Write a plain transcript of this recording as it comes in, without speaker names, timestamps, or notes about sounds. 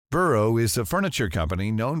Burrow is a furniture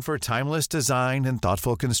company known for timeless design and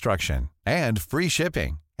thoughtful construction, and free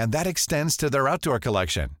shipping, and that extends to their outdoor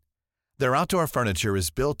collection. Their outdoor furniture is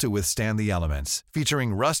built to withstand the elements,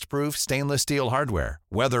 featuring rust-proof stainless steel hardware,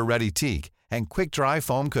 weather-ready teak, and quick-dry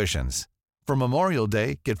foam cushions. For Memorial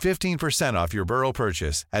Day, get 15% off your Burrow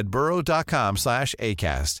purchase at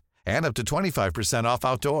burrow.com/ACAST and up to 25% off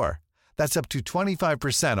outdoor. That's up to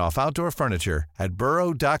 25% off outdoor furniture at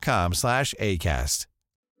burrow.com/ACAST.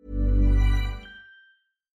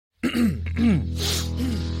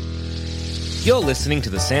 You're listening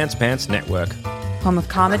to the Sans Pants Network. Home of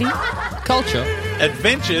comedy, Culture.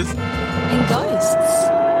 Adventures. and ghosts.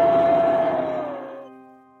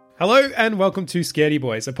 Hello and welcome to Scaredy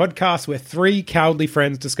Boys, a podcast where three cowardly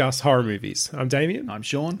friends discuss horror movies. I'm Damien. I'm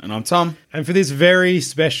Sean. And I'm Tom. And for this very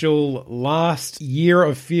special last Year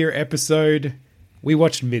of Fear episode, we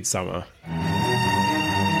watched Midsommar.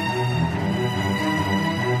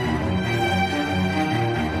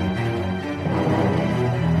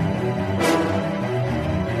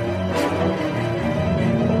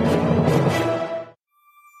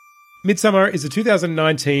 Midsommar is a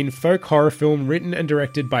 2019 folk horror film written and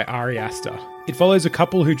directed by Ari Aster. It follows a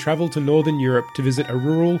couple who travel to Northern Europe to visit a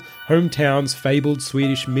rural hometown's fabled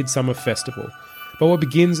Swedish Midsummer Festival. But what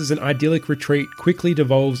begins as an idyllic retreat quickly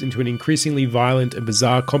devolves into an increasingly violent and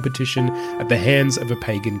bizarre competition at the hands of a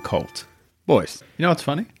pagan cult. Boys, you know what's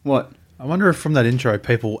funny? What? I wonder if from that intro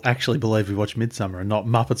people actually believe we watched Midsummer and not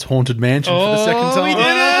Muppets Haunted Mansion for the second time. We did it!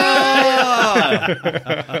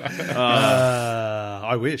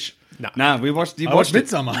 I wish. No, we watched. You I watched it.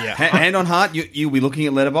 Midsummer. Yeah. Hand on heart, you'll be looking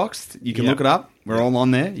at Letterboxd. You can look it up. We're all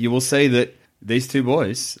on there. You will see that these two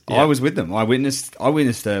boys. I was with them. I witnessed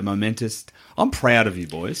a momentous. I'm proud of you,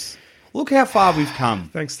 boys. Look how far we've come.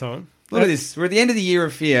 Thanks, Tom. Look at this. We're at the end of the Year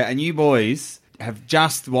of Fear, and you boys have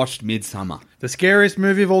just watched Midsummer. The scariest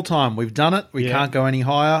movie of all time. We've done it. We Yeah. can't go any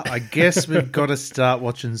higher. I guess we've got to start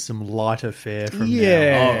watching some lighter fare from now.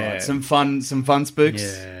 Yeah. All right, some fun spooks.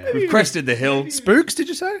 Yeah. We've crested the hill. Spooks, did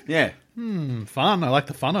you say? Yeah. Fun. I like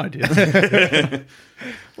the fun idea.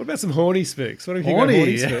 What about some horny spooks? What have you got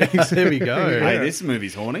horny spooks? There we go. Hey, this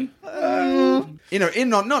movie's horny. Not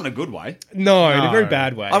in a good way. No, in a very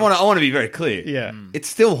bad way. I want to be very clear. Yeah. It's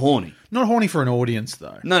still horny. Not horny for an audience,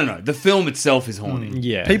 though. No. The film itself is horny.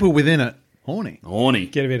 Yeah. People within it, horny. Horny.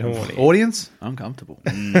 Get a bit horny. Audience, uncomfortable.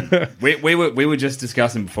 We were just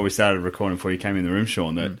discussing before we started recording, before you came in the room,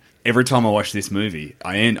 Sean, that every time I watch this movie,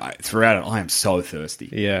 throughout it, I am so thirsty.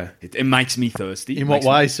 Yeah. It makes me thirsty. In what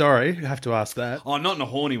way? Sorry, you have to ask that. Oh, not in a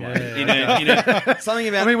horny way. Yeah. In a something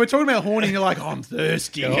about. I mean, we're talking about horny, and you're like, oh, I'm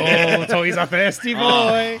thirsty. Oh, Tommy's a thirsty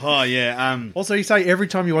boy. Oh yeah. Also, you say every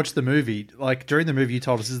time you watch the movie, like during the movie, you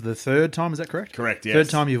told us this is the third time. Is that correct? Correct, yes. Third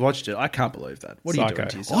time you've watched it. I can't believe that. What are you doing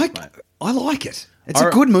to yourself, mate? I like it. It's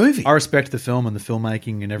a good movie. I respect the film and the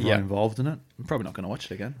filmmaking and everyone Yeah. involved in it. I'm probably not going to watch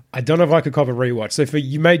it again. I don't know if I could cop a rewatch. So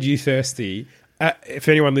made you thirsty. If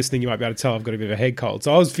anyone listening, you might be able to tell I've got a bit of a head cold.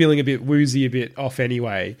 So I was feeling a bit woozy, a bit off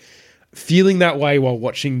anyway. Feeling that way while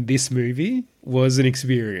watching this movie was an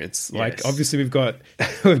experience. Like, Yes. obviously we've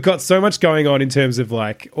got so much going on in terms of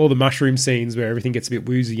like all the mushroom scenes where everything gets a bit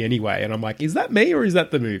woozy anyway. And I'm like, is that me or is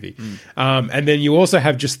that the movie? And then you also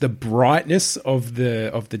have just the brightness of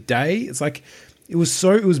the day. It's like, it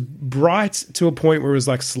was bright to a point where it was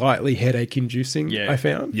like slightly headache inducing. I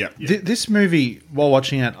found. Yeah. This movie, while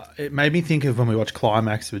watching it, it made me think of when we watched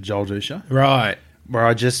Climax with Joel Dusha, Right. where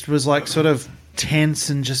I just was like sort of tense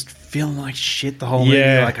and just feeling like shit the whole movie.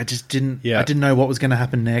 Yeah. Like I just didn't Yeah. I didn't know what was going to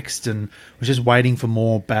happen next and was just waiting for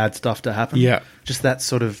more bad stuff to happen. Yeah. Just that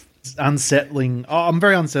sort of unsettling. Oh, I'm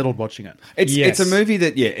very unsettled watching it. It's a movie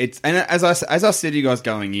that and as I said to you guys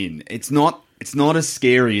going in, it's not as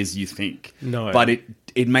scary as you think. No. But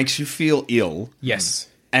it makes you feel ill. Yes.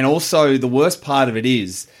 And also the worst part of it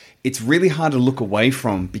is it's really hard to look away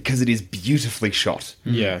from because it is beautifully shot.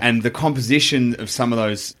 Yeah. And the composition of some of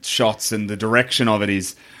those shots and the direction of it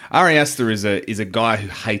is Ari Aster is a guy who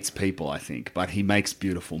hates people, I think, but he makes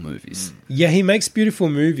beautiful movies. Yeah, he makes beautiful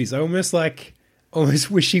movies. I almost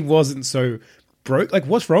wish he wasn't so broke. Like,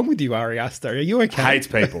 what's wrong with you, Ari Aster? Are you okay? Hates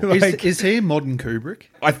people. Is he a modern Kubrick?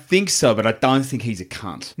 I think so, but I don't think he's a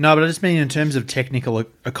cunt. No, but I just mean in terms of technical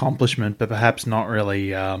accomplishment, but perhaps not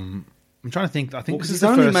really. I'm trying to think. I think this is He's the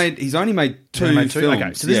only first. made two films.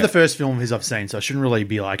 Okay, so this is the first film of his I've seen, so I shouldn't really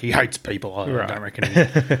be like he hates people. I Right. don't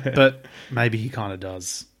reckon, but maybe he kind of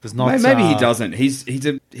does. There's not. Maybe he doesn't.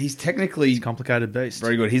 He's technically Complicated beast.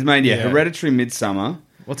 very good. He's made Hereditary, Midsummer.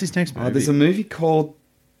 What's his next movie? There's a movie called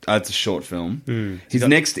It's a short film. His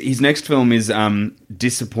next film is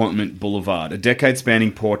Disappointment Boulevard, a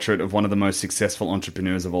decade-spanning portrait of one of the most successful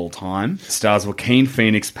entrepreneurs of all time. Stars Joaquin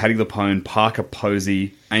Phoenix, Patti LuPone, Parker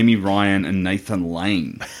Posey, Amy Ryan, and Nathan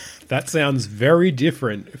Lane. That sounds very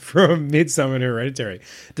different from Midsommar and Hereditary.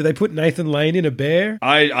 Do they put Nathan Lane in a bear?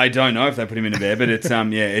 I don't know if they put him in a bear, but it's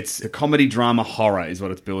it's a comedy drama horror is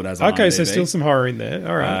what it's billed as. On Okay, so IMDb. still some horror in there.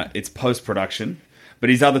 All right. It's post-production. But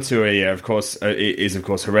his other two are, of course,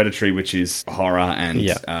 Hereditary, which is horror, and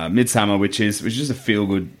Midsommar, which is just a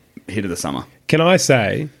feel-good hit of the summer. Can I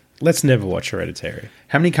say, let's never watch Hereditary.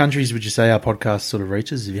 How many countries would you say our podcast sort of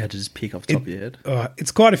reaches if you had to just pick off the top of your head?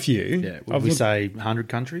 It's quite a few. Yeah, would we say 100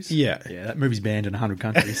 countries? Yeah. Yeah, that movie's banned in 100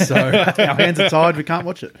 countries, so our hands are tied, we can't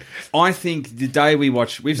watch it. I think the day we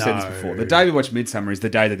watch... We've said this before. The day we watch Midsommar is the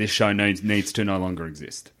day that this show needs to no longer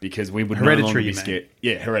exist, because we would no longer be scared.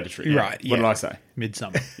 Yeah, Hereditary. Yeah. Right, What did I say?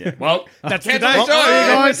 Midsummer. Yeah. Well, That's the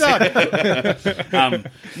day.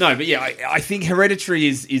 No, but yeah, I think Hereditary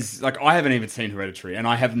is like, I haven't even seen Hereditary, and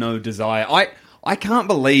I have no desire. I can't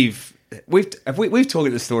believe we've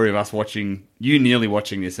talked the story of us watching, you nearly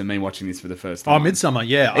watching this and me watching this for the first time. Oh, Midsummer,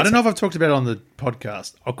 yeah. I don't know if I've talked about it on the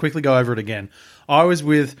podcast. I'll quickly go over it again. I was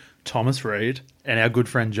with Thomas Reed and our good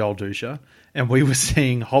friend Joel Dusha, and we were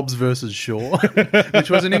seeing Hobbs versus Shaw, which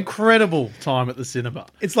was an incredible time at the cinema.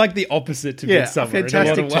 It's like the opposite to Yeah, Midsommar. a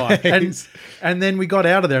fantastic in a lot of time. ways. And then we got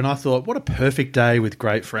out of there, and I thought, what a perfect day with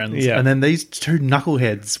great friends. Yeah. And then these two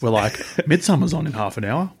knuckleheads were like, Midsummer's on in half an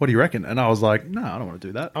hour. What do you reckon? And I was like, no, I don't want to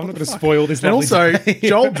do that. I'm What not the going to fuck? spoil this And lovely also, day.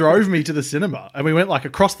 Joel drove me to the cinema, and we went like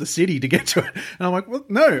across the city to get to it. And I'm like, well,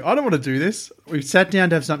 no, I don't want to do this. We sat down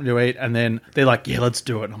to have something to eat, and then they're like, yeah, let's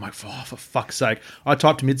do it. And I'm like, oh, for fuck's sake. I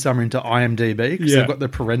typed Midsummer into IMDb because Yeah. they've got the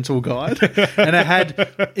parental guide. And it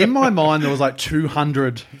had, in my mind, there was like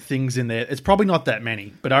 200 things in there. It's probably not that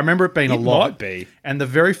many, but I remember it being a lot. might be. And the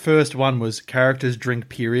very first one was characters drink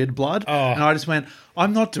period blood. Oh. And I just went,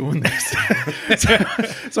 I'm not doing this.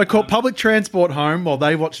 so I caught public transport home while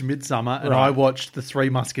they watched Midsummer, and Right. I watched The Three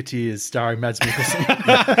Musketeers starring Mads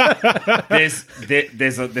Mikkelsen.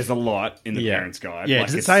 There's a lot in the Yeah. parents' guide. Yeah, Like,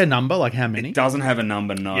 does it it's- say a number? Like how many? It doesn't have a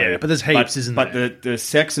number, no. Yeah, but there's heaps, isn't but there? But the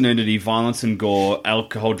sex and nudity, violence and gore,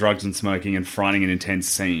 alcohol, drugs and smoking, and frightening and intense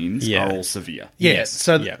scenes Yeah. are all severe. Yeah, Yes,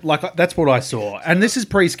 so yeah. like that's what I saw, and this is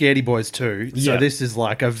pre-Scaredy Boys too. So Yeah. this is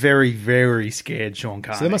like a very, very scared Sean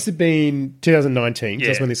Carney. So that must have been 2019. 'cause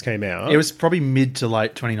That's Yeah. when this came out. It was probably mid to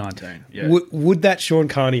late 2019. Yeah. Would that Sean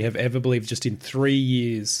Carney have ever believed just in 3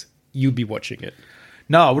 years you'd be watching it?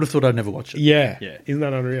 No, I would have thought I'd never watch it. Yeah. Yeah. Isn't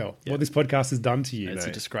that unreal? What this podcast has done to you, It's a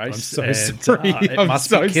mate. disgrace. I'm so and, sorry. It I'm must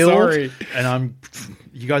so be killed. sorry. And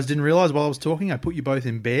you guys didn't realize while I was talking, I put you both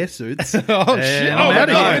in bear suits. Oh, shit. I'm Oh, out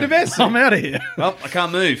no. of In a bear suit. I'm out of here. Well, I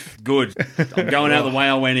can't move. Good. I'm going out the way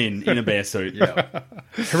I went in a bear suit.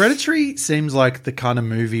 Hereditary seems like the kind of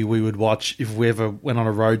movie we would watch if we ever went on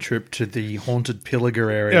a road trip to the haunted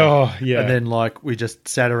Pilliga area. Oh, yeah. And then like we just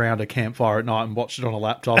sat around a campfire at night and watched it on a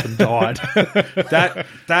laptop and died.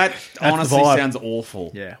 That honestly vibe. sounds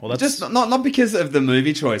awful. Yeah, well, that's- just not because of the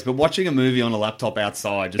movie choice, but watching a movie on a laptop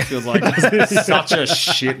outside just feels like such a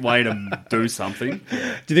shit way to do something.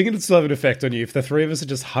 Do you think it'd still have an effect on you if the three of us are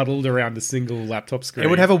just huddled around a single laptop screen? It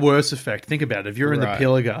would have a worse effect. Think about it. If you're in Right. the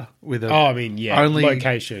Pilliga with a Oh, I mean, yeah.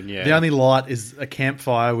 Location, yeah. The only light is a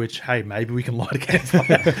campfire, which hey, maybe we can light a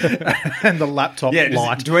campfire, and the laptop Yeah,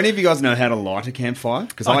 light. do any of you guys know how to light a campfire?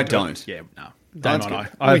 Because I don't. Yeah, no. That's Damon,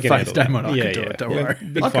 good. I We can have handle faith. Damon, that. I Yeah, can do yeah. it. Don't Yeah. worry.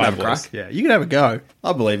 Big I can have a fire crack. boys. Yeah, you can have a go.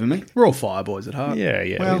 I believe in me. We're all fire boys at heart. Yeah,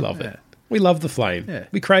 yeah. Well, we love yeah. it. We love the flame. Yeah.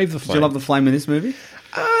 We crave the Do flame. you love the flame in this movie?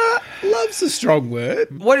 Love's a strong word.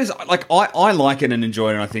 What is like? I like it and enjoy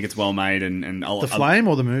it, and I think it's well made. And The Flame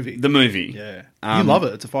or the movie? the movie. Yeah, you love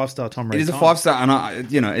it. It's a 5-star Tom Reed. It is a time. 5-star, and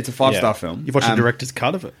it's a 5-star Yeah. film. You've watched the director's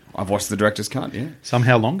cut of it. I've watched the director's cut. Yeah,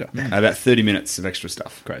 Somehow longer. about 30 minutes of extra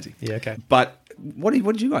stuff. Crazy. Yeah, okay. But what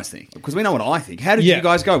did you guys think? Because we know what I think. How did Yeah. you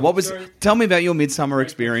guys go? Tell me about your midsummer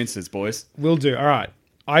experiences, boys. Will do. All right.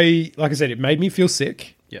 Like I said, it made me feel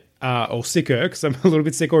sick. Yeah. Or sicker, because I'm a little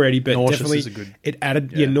bit sick already, but Nauseous definitely is a good- it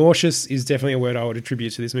added. Yeah. Nauseous is definitely a word I would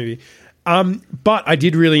attribute to this movie. But I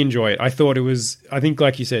did really enjoy it. I thought it was, I think,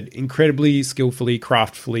 like you said, incredibly skillfully,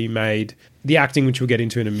 craftfully made. The acting, which we'll get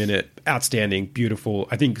into in a minute, outstanding, beautiful.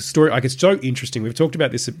 I think story, like it's so interesting. We've talked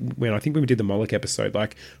about this when we did the Moloch episode.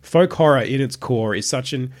 Like folk horror in its core is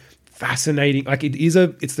such an fascinating, like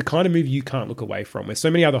it's the kind of movie you can't look away from. Where so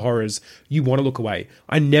many other horrors, you want to look away.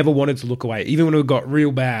 I never wanted to look away, even when it got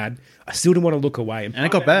real bad. I still didn't want to look away, And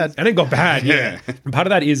it got bad. And it got bad, yeah. And part of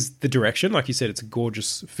that is the direction, like you said, it's a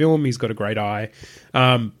gorgeous film. He's got a great eye,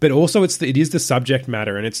 but also it is the subject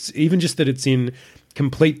matter, and it's even just that it's in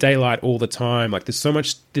complete daylight all the time. Like there's so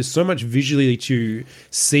much visually to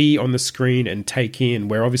see on the screen and take in,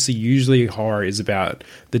 where obviously usually horror is about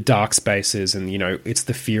the dark spaces and, you know, it's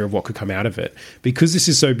the fear of what could come out of it. Because this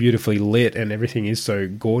is so beautifully lit and everything is so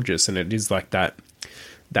gorgeous, and it is like that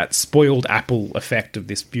spoiled apple effect of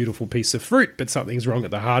this beautiful piece of fruit, but something's wrong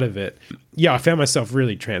at the heart of it. Yeah, I found myself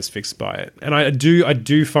really transfixed by it. And I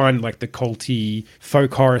do find like the culty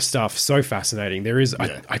folk horror stuff so fascinating. There is,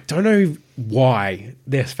 I don't know why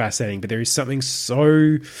they're fascinating, but there is something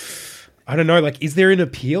so, I don't know, like, is there an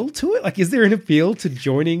appeal to it? Like, is there an appeal to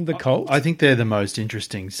joining the cult? I think they're the most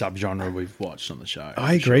interesting subgenre we've watched on the show.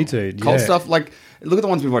 I agree, dude. Cult Yeah. stuff, like, look at the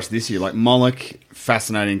ones we've watched this year, like Moloch,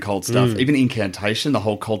 fascinating cult stuff. Even Incantation, the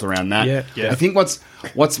whole cult around that. Yeah. I think what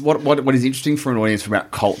is interesting for an audience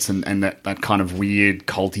about cults and that kind of weird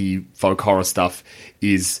culty folk horror stuff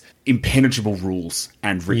is impenetrable rules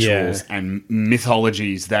and rituals and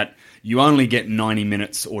mythologies that you only get 90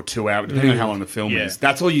 minutes or 2 hours, depending on how long the film is.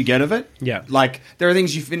 That's all you get of it. Yeah. Like, there are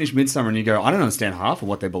things you finish Midsummer and you go, I don't understand half of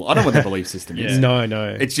what they believe. I don't know what their belief system is. No.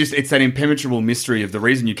 It's that impenetrable mystery of the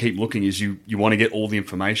reason you keep looking is you want to get all the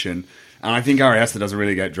information. And I think Ari Aster does a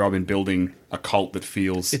really great job in building a cult that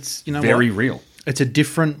feels very real. It's a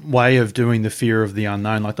different way of doing the fear of the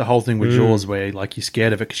unknown, like the whole thing with Jaws, where like you're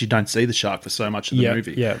scared of it because you don't see the shark for so much of the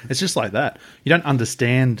movie. Yeah. It's just like that. You don't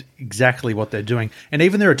understand exactly what they're doing, and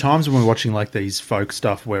even there are times when we're watching like these folk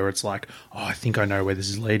stuff where it's like, oh, I think I know where this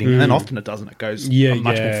is leading, and then often it doesn't. It goes a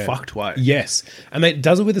much more fucked way. Yes, and it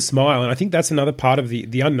does it with a smile, and I think that's another part of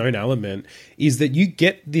the unknown element is that you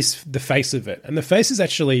get the face of it, and the face is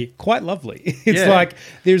actually quite lovely. It's like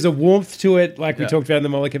there's a warmth to it, like we talked about in the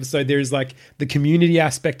Moloch episode. There's like the community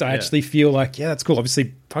aspect. I actually feel like, that's cool.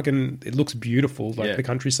 Obviously, it looks beautiful, like the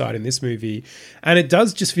countryside in this movie, and it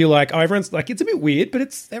does just feel like everyone's like, it's a bit weird, but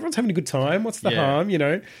everyone's having a good time. What's the harm, you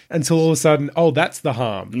know? Until all of a sudden, that's the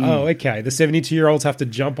harm. Oh, okay. The 72-year-olds have to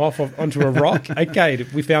jump off onto a rock. Okay,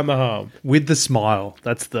 we found the harm With the smile,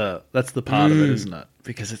 that's the part of it, isn't it?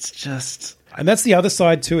 Because it's just. And that's the other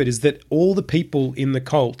side to it, is that all the people in the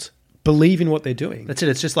cult believe in what they're doing. That's it.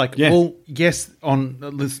 It's just like, well, yes,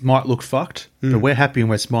 this might look fucked, but we're happy and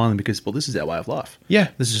we're smiling because, well, this is our way of life. Yeah.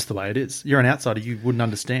 This is just the way it is. You're an outsider. You wouldn't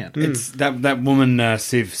understand. It's that woman,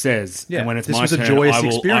 Siv, says, and when it's this my was a turn, joyous I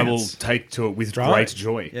will experience. take to it with great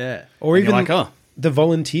joy. Yeah. Or And even you're like, the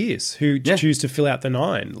volunteers who choose to fill out the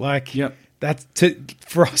 9. Like, Yep. that's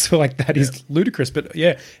for us, like, that is ludicrous. But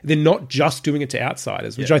they're not just doing it to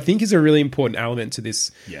outsiders, which I think is a really important element to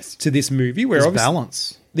this movie. Where There's obviously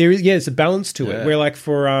balance. there is, there's a balance to it. Where, like,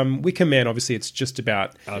 for Wicker Man, obviously, it's just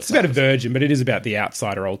about it's about a virgin, but it is about the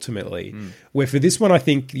outsider ultimately. Where for this one, I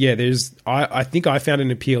think I think I found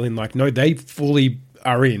an appeal in, like, no, they fully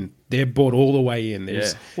are in. They're bought all the way in.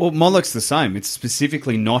 Well, Moloch's the same. It's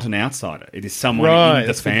specifically not an outsider. It is someone in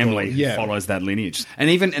the family who follows that lineage. And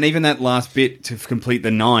even that last bit to complete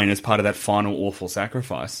the 9 as part of that final awful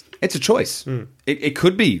sacrifice. It's a choice. It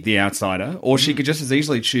could be the outsider, or she could just as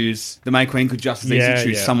easily choose, the May Queen could just as easily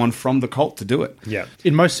choose someone from the cult to do it. Yeah.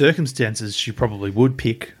 In most circumstances, she probably would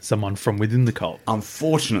pick someone from within the cult.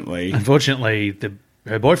 Unfortunately,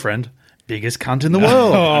 her boyfriend, biggest cunt in the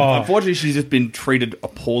world. Unfortunately, she's just been treated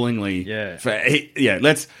appallingly.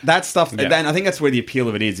 That stuff. And I think that's where the appeal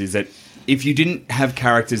of it is that if you didn't have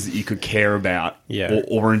characters that you could care about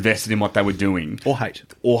or were invested in what they were doing. Or hate.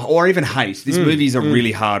 Or even hate. This movie is a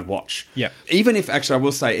really hard watch. Yeah. Even if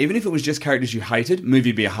it was just characters you hated, movie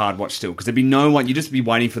would be a hard watch still. Because there'd be no one, you'd just be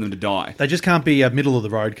waiting for them to die. They just can't be a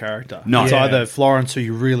middle-of-the-road character. No. It's either Florence, who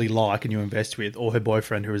you really like and you invest with, or her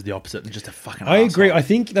boyfriend, who is the opposite and just a fucking I agree. asshole. I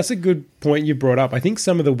think that's a good point you brought up. I think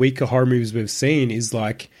some of the weaker horror movies we've seen is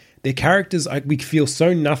like their characters we feel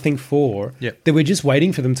so nothing for that we're just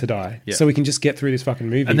waiting for them to die so we can just get through this fucking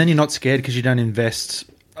movie. And then you're not scared because you don't invest.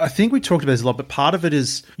 I think we talked about this a lot, but part of it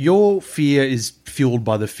is your fear is fueled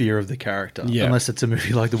by the fear of the character. Yeah. Unless it's a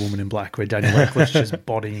movie like The Woman in Black where Daniel Radcliffe's just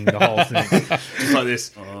bodying the whole thing. Just like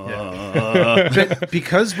this. But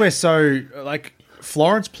because we're so, like,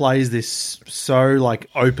 Florence plays this so,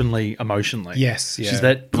 like, openly, emotionally. Yes, yeah. She's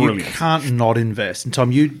that Brilliant. you can't not invest. And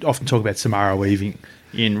Tom, you often talk about Samara Weaving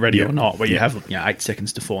in Ready or Not, where you have 8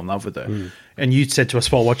 seconds to fall in love with her. And you said to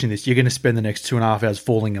us while watching this, you're going to spend the next 2.5 hours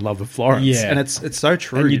falling in love with Florence. Yeah. And it's so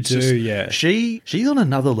true. And you It's do, just, she's on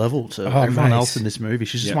another level to everyone mate. else in this movie.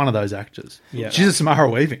 She's just one of those actors. Yeah. She's a Samara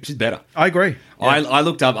Weaving. She's better. I agree. I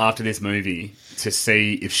looked up after this movie to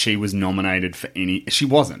see if she was nominated for any. She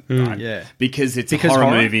wasn't. Right? Yeah. Because it's a horror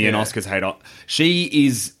horror? movie and Yeah. Oscars hate it. She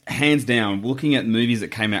is hands down looking at movies that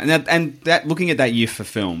came out and that looking at that year for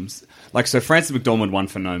films. Like, so Frances McDormand won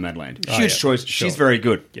for Nomadland. Huge choice. sure. She's very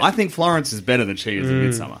good. I think Florence is better than she is in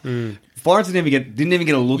Midsommar. Florence didn't even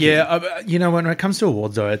get a look. Yeah, you know, when it comes to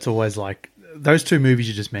awards, though, it's always like those two movies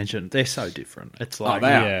you just mentioned. They're so different. It's like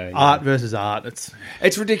they are. art versus art.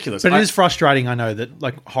 It's ridiculous. But it is frustrating. I know that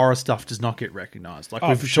like horror stuff does not get recognised. Like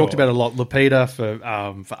we've for talked sure. about a lot. Lupita for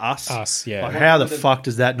Us. Us, yeah. Like, how the fuck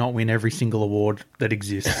does that not win every single award that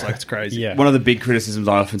exists? Like, it's crazy. Yeah. One of the big criticisms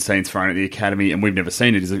I often see thrown at the Academy, and we've never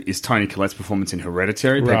seen it, is Toni Collette's performance in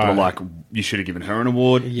Hereditary. People Right. are like, you should have given her an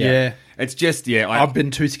award. Yeah. It's just, I've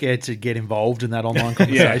been too scared to get involved in that online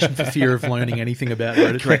conversation for fear of learning anything about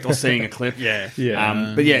it. correct, or seeing a clip. Yeah.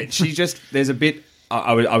 But yeah, she just, there's a bit,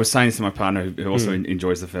 I was saying this to my partner who also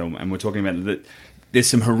enjoys the film, and we're talking about that. There's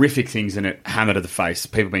some horrific things in it, hammer to the face,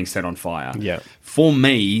 people being set on fire. Yeah. For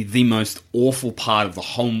me, the most awful part of the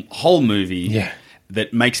whole movie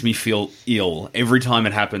that makes me feel ill every time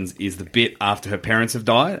it happens is the bit after her parents have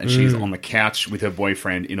died and she's on the couch with her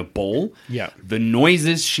boyfriend in a ball. Yeah. The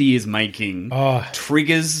noises she is making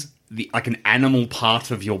triggers like an animal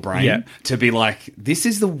part of your brain to be like, this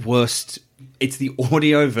is the worst. It's the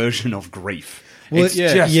audio version of grief. Well, It's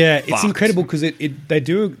yeah, just it's fucked. incredible because they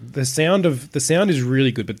do the sound is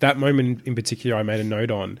really good, but that moment in particular I made a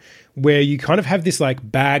note on where you kind of have this like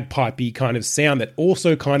bagpipey kind of sound that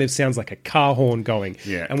also kind of sounds like a car horn going.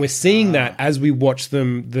 Yeah. And we're seeing that as we watch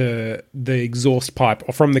them the exhaust pipe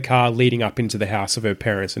from the car leading up into the house of her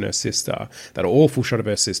parents and her sister. That awful shot of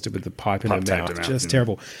her sister with the pipe in her Pipe taped mouth. her mouth, Just yeah.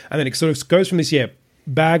 terrible. And then it sort of goes from this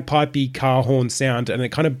bagpipey car horn sound, and it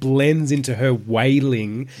kind of blends into her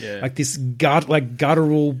wailing, like this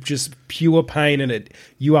guttural, just pure pain. And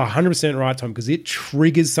you are 100% right, Tom, because it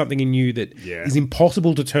triggers something in you that is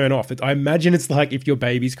impossible to turn off. I imagine it's like if your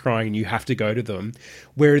baby's crying and you have to go to them,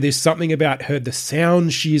 where there's something about her, the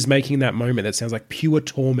sound she is making in that moment that sounds like pure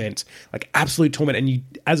torment, like absolute torment. And you,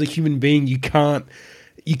 as a human being, you can't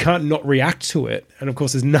not react to it. And of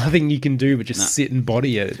course, there's nothing you can do but just sit and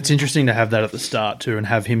body it. It's interesting to have that at the start too, and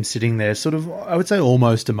have him sitting there sort of, I would say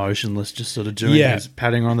almost emotionless, just sort of doing his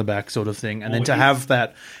patting her on the back sort of thing. And then to have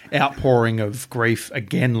that outpouring of grief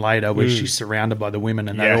again later where she's surrounded by the women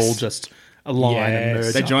and they all just align and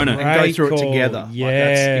merge. They join up her. and go through it Great call. together. Yeah, like,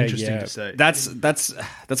 that's interesting to see.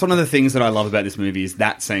 That's one of the things that I love about this movie is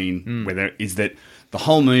that scene where there is that the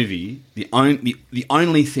whole movie, the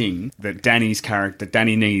only thing that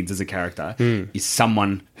Danny needs as a character is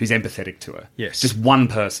someone who's empathetic to her. Yes. Just one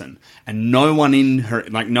person. And no one in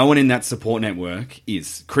that support network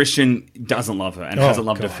is. Christian doesn't love her and hasn't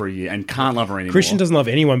loved her for a year and can't love her anymore. Christian doesn't love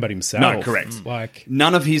anyone but himself. No, correct. Like,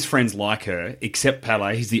 none of his friends like her except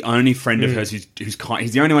Pele. He's the only friend of hers who's kind.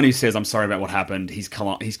 He's the only one who says, "I'm sorry about what happened." He's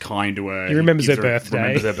kind to her. he remembers her gives birthday.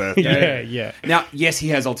 Remembers her birthday. yeah. Now, yes, he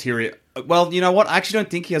has ulterior. Well, you know what? I actually don't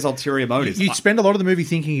think he has ulterior motives. You spend a lot of the movie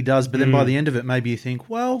thinking he does, but then by the end of it, maybe you think,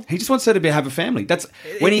 well, He just wants her to have a family. That's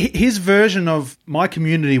when his version of my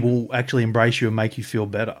community will actually embrace you and make you feel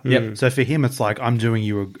better. Yep. So for him, it's like I'm doing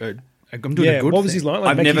you I'm doing Yeah, a good what was thing. his line? Like,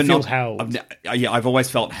 I've make never you feel not held. I've always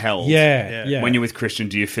felt held. Yeah. When you're with Christian,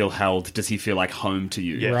 do you feel held? Does he feel like home to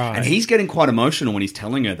you? Yeah. Right. And he's getting quite emotional when he's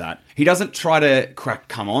telling her that. He doesn't try to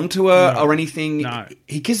come on to her or anything. No.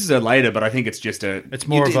 He kisses her later, but I think it's just It's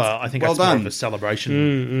more of a, I think well it's more done. of a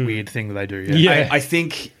celebration weird thing that they do. Yeah. I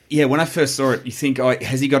think, when I first saw it, you think,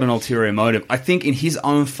 has he got an ulterior motive? I think in his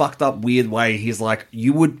own fucked up, weird way, he's like,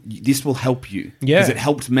 this will help you. Yeah. Because it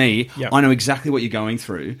helped me. Yeah. I know exactly what you're going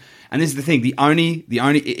through. And this is the thing, the only,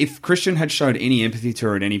 if Christian had showed any empathy to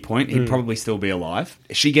her at any point, he'd probably still be alive.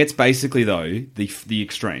 She gets basically, though, the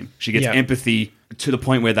extreme. She gets Yeah. empathy to the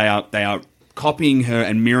point where they are copying her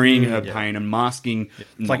and mirroring her pain and masking.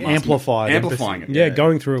 It's like amplifying it. Yeah,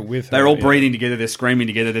 going through it with her. They're all yeah. breathing together. They're screaming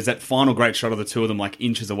together. There's that final great shot of the two of them like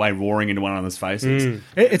inches away, roaring into one another's faces.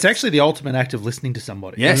 It's actually the ultimate act of listening to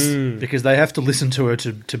somebody. Yes. Because they have to listen to her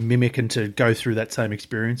to mimic and to go through that same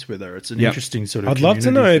experience with her. It's an interesting sort of I'd love to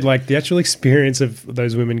community know thing. like the actual experience of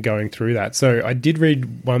those women going through that. So I did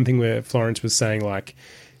read one thing where Florence was saying like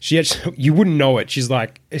she actually, you wouldn't know it. She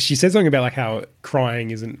said something about like how crying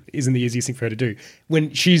isn't the easiest thing for her to do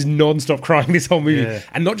when she's nonstop crying this whole movie,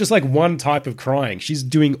 and not just like one type of crying. She's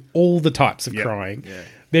doing all the types of crying. Yeah.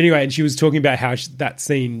 But anyway, and she was talking about how that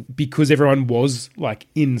scene, because everyone was like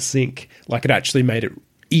in sync, like it actually made it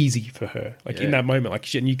easy for her, like in that moment,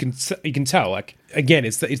 like and you can tell, like again,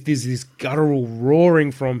 it's this guttural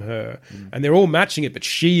roaring from her, and they're all matching it, but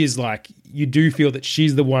she is like, you do feel that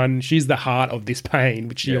she's the heart of this pain,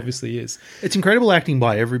 which she obviously is. It's incredible acting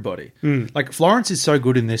by everybody. Like Florence is so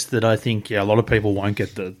good in this that I think a lot of people won't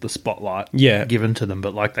get the spotlight given to them,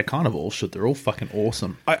 but like they kind of all should. They're all fucking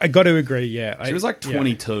awesome. I got to agree. Yeah, She was like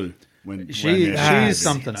 22. She Yeah. is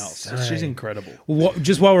something else. She's incredible.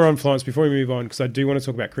 Just while we're on Florence, before we move on, because I do want to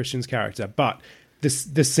talk about Christian's character, but the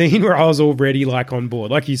scene where I was already like on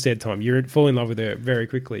board, like you said, Tom, you fall in love with her very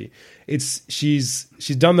quickly. She's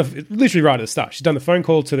done literally right at the start. She's done the phone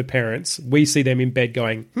call to the parents. We see them in bed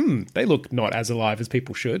going, they look not as alive as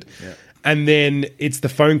people should. Yeah. And then it's the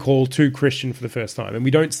phone call to Christian for the first time, and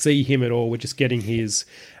we don't see him at all. We're just getting his,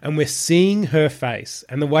 and we're seeing her face,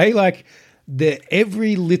 and the way like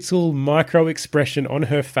every little micro expression on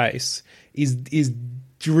her face is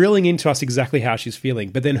drilling into us exactly how she's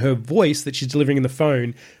feeling. But then her voice that she's delivering in the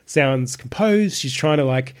phone sounds composed. She's trying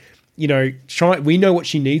to we know what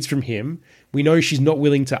she needs from him. We know she's not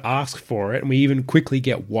willing to ask for it. And we even quickly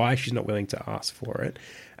get why she's not willing to ask for it.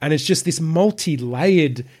 And it's just this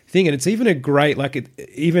multi-layered thing. And it's even a great,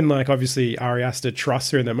 obviously Ari Aster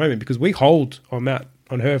trusts her in that moment, because we hold on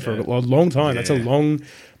her for a long time. Yeah. That's a long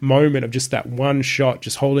moment of just that one shot,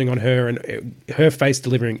 just holding on her and her face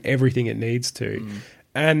delivering everything it needs to.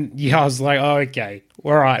 And I was like, oh, okay,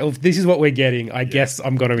 all right. Well, if this is what we're getting, I guess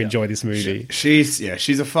I'm going to enjoy this movie. She's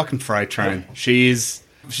a fucking freight train. She's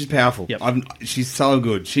powerful. Yep. She's so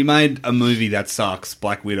good. She made a movie that sucks,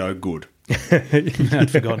 Black Widow, good. I'd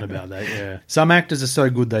forgotten about that, yeah. Some actors are so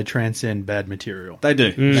good they transcend bad material. They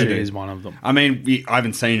do. She is one of them. I mean, I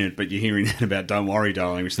haven't seen it, but you're hearing about Don't Worry,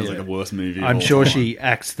 Darling, which sounds like the worst movie. I'm sure she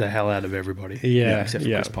acts the hell out of everybody. Yeah. Except for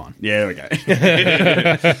Chris Pine. Yeah, there we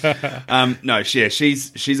go.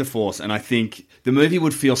 She's a force, and I think the movie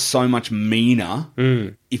would feel so much meaner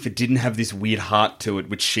if it didn't have this weird heart to it,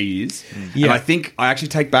 which she is. Yeah. And I think I actually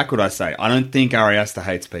take back what I say. I don't think Ari Aster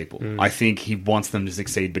hates people. I think he wants them to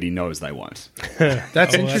succeed, but he knows they won't.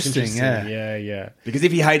 That's interesting. Yeah. Because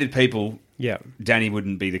if he hated people, Danny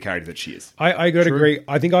wouldn't be the character that she is. I got to agree.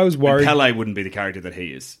 I think I was worried. And Pele wouldn't be the character that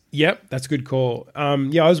he is. Yep, that's a good call. I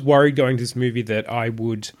was worried going to this movie that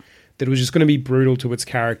it was just going to be brutal to its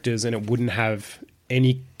characters and it wouldn't have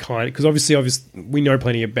any kind, because obviously we know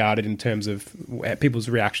plenty about it in terms of people's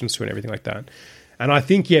reactions to it and everything like that. And I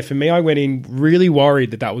think, for me, I went in really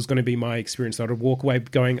worried that was going to be my experience. I'd walk away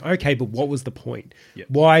going, okay, but what was the point? Yep.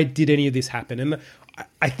 Why did any of this happen? And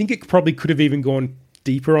I think it probably could have even gone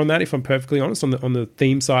deeper on that, if I'm perfectly honest, on the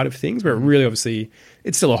theme side of things, where it really, obviously,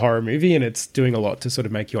 it's still a horror movie and it's doing a lot to sort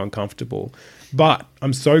of make you uncomfortable. But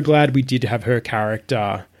I'm so glad we did have her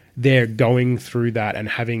character there going through that and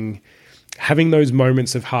having those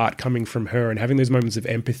moments of heart coming from her and having those moments of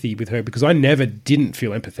empathy with her, because I never didn't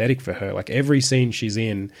feel empathetic for her. Like every scene she's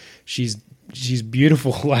in, she's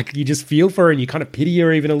beautiful. Like you just feel for her and you kind of pity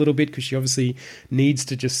her even a little bit, because she obviously needs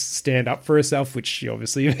to just stand up for herself, which she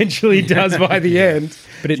obviously eventually does by the end.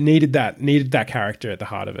 But it needed that character at the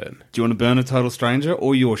heart of it. Do you want to burn a total stranger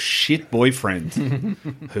or your shit boyfriend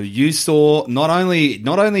who you saw not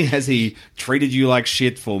only has he treated you like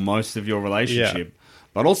shit for most of your relationship,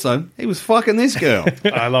 but also, he was fucking this girl.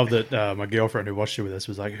 I love that my girlfriend who watched it with us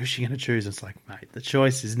was like, who's she going to choose? It's like, mate, the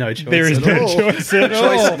choice is no choice There is no choice at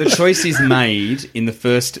all. The choice is made in the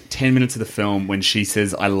first 10 minutes of the film when she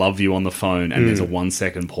says, I love you on the phone, and there's a 1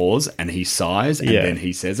 second pause, and he sighs, and then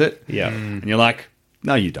he says it. Yeah. And you're like,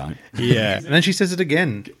 no, you don't. Yeah. And then she says it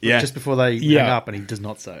again just before they hang up, and he does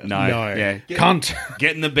not say it. No. Yeah. Cunt.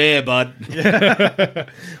 Get in the bear, bud.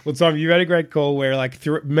 Well, Tom, you had a great call where, like,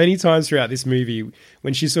 many times throughout this movie,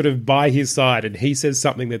 when she's sort of by his side and he says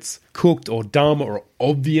something that's cooked or dumb or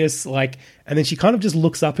obvious, like, and then she kind of just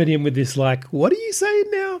looks up at him with this, like, what are you saying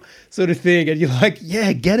now? Sort of thing. And you're like,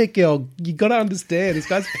 yeah, get it, girl. You got to understand. This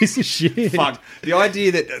guy's a piece of shit. Fuck. The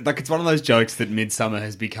idea that, like, it's one of those jokes that Midsummer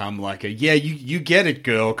has become like a, you get it,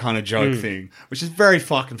 girl kind of joke thing, which is very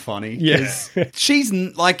fucking funny. Yes. She's,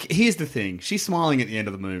 like, here's the thing. She's smiling at the end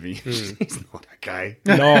of the movie. She's not okay.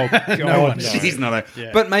 No, God, no. She's not okay.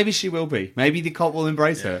 Yeah. But maybe she will be. Maybe the cop will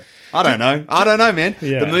embrace her. I don't know, man.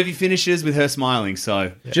 Yeah. The movie finishes with her smiling,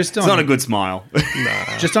 so it's not a good smile.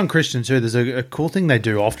 Just on Christian too, there's a cool thing they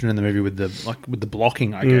do often in the movie with the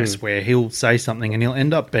blocking, I guess, where he'll say something and he'll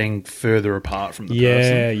end up being further apart from the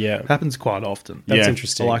person. Yeah. It happens quite often. That's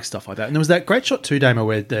interesting. I like stuff like that. And there was that great shot too, Damo,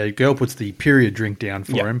 where the girl puts the period drink down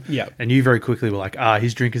for him. Yeah. And you very quickly were like,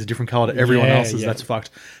 his drink is a different colour to everyone else's. That's fucked.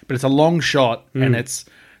 But it's a long shot and it's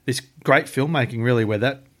this great filmmaking really where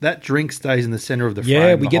that drink stays in the center of the frame.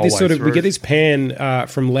 Yeah, we get this pan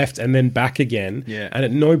from left and then back again. Yeah. And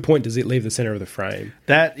at no point does it leave the center of the frame.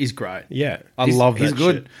 That is great. Yeah. I love that. He's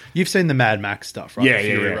good. Shit. You've seen the Mad Max stuff, right? Yeah, the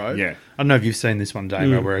Fury yeah. Road. Yeah. I don't know if you've seen this one,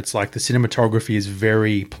 Damo, where it's like the cinematography is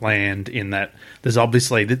very planned in that there's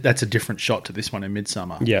obviously that's a different shot to this one in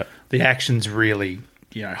Midsummer. Yeah. The action's really,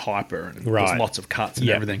 hyper and Right. there's lots of cuts and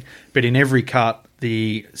everything. But in every cut,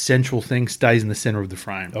 the central thing stays in the center of the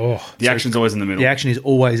frame. Oh, The action's always in the middle. The action is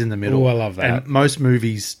always in the middle. Oh, I love that. And most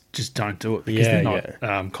movies just don't do it because Yeah,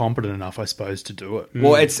 they're not competent enough, I suppose, to do it.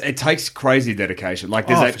 Well, it takes crazy dedication. Like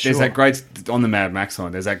there's Oh, that for there's sure. that great on the Mad Max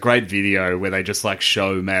one. There's that great video where they just like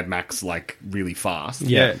show Mad Max like really fast.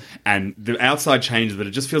 Yeah. and the outside changes, but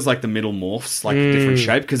it just feels like the middle morphs like a different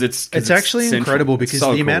shape because It's actually central. incredible It's because so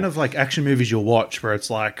the cool. amount of like action movies you'll watch where it's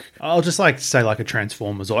like, I'll just like say like a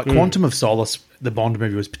Transformers or like Quantum of Solace, the Bond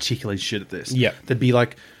movie was particularly shit at this. Yeah. There'd be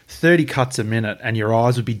like 30 cuts a minute and your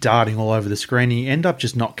eyes would be darting all over the screen and you end up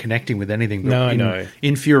just not connecting with anything. But No, I know.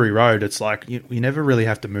 in Fury Road, it's like you never really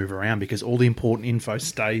have to move around because all the important info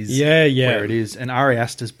stays Yeah. where it is. And Ari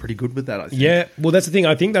Aster's pretty good with that, I think. Yeah, well, that's the thing.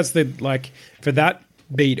 I think that's the like for that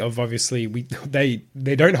beat of obviously they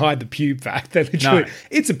don't hide the pube fact. They literally No.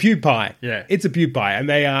 it's a pube pie. Yeah. It's a pube pie, and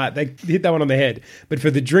they hit that one on the head. But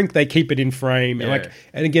for the drink, they keep it in frame. Yeah.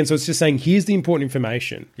 And again, so it's just saying here's the important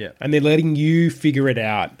information. Yeah. and they're letting you figure it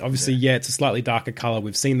out. Obviously, it's a slightly darker color.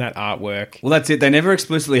 We've seen that artwork. Well, that's it. They never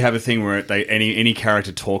explicitly have a thing where any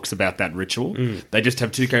character talks about that ritual. They just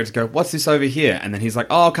have two characters go, "What's this over here?" And then he's like,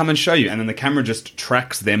 "Oh, I'll come and show you." And then the camera just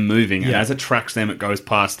tracks them moving, and Yeah. as it tracks them, it goes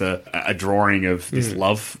past a drawing of this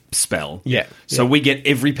love spell. Yeah. So we get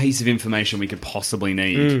every piece of information we could possibly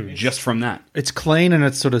need just from that. It's clean and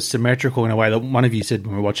it's sort of symmetrical in a way that one of you said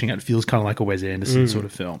when we were watching it, it feels kind of like a Wes Anderson sort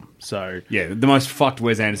of film. So, Yeah, the most fucked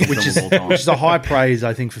Wes Anderson film of all time. which is a high praise,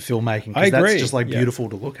 I think, for filmmaking. I Because that's agree. just like Yeah. beautiful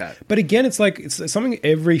to look at. But again, it's like it's something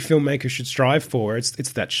every filmmaker should strive for. It's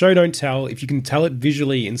that show don't tell. If you can tell it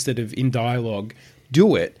visually instead of in dialogue,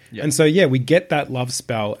 do it. Yeah. And so we get that love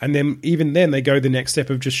spell, and then even then they go the next step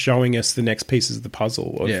of just showing us the next pieces of the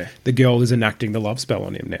puzzle. Of Yeah. the girl is enacting the love spell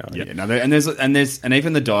on him now. Yeah, no, and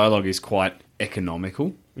even the dialogue is quite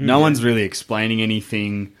economical. No one's really explaining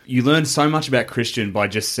anything. You learn so much about Christian by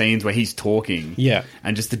just scenes where he's talking. Yeah.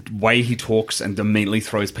 And just the way he talks and immediately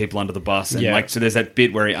throws people under the bus. And Yeah. so there's that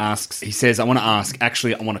bit where he says, I want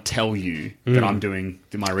to tell you that I'm doing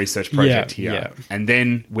my research project Yeah, here. Mm. yeah. And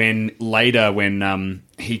then when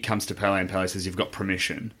he comes to Pele and Pele says, you've got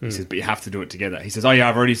permission. He says, but you have to do it together. He says, oh yeah,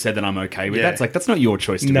 I've already said that I'm okay with Yeah. that. It's like, that's not your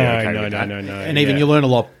choice to be okay with that. No. And even you learn a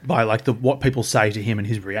lot by like what people say to him and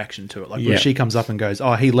his reaction to it. Like Yeah. when she comes up and goes,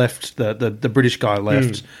 "Oh, he left. The British guy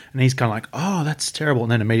left," and he's kind of like, "Oh, that's terrible,"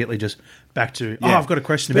 and then immediately just back to, "Oh, Yeah. I've got a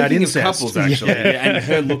question about Speaking of incest." couples, actually, and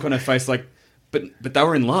her look on her face, like, but they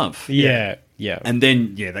were in love. Yeah. And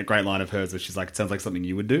then, that great line of hers where she's like, it sounds like something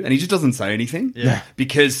you would do. And he just doesn't say anything. Yeah.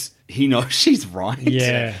 Because he knows she's right.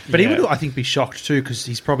 Yeah. But he yeah. would, I think, be shocked too because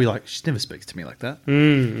he's probably like, "She never speaks to me like that."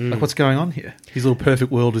 Like, what's going on here? His little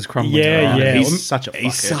perfect world is crumbling. Yeah, around him. yeah. He's such a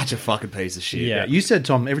He's fuckhead. such a fucking piece of shit. Yeah. You said,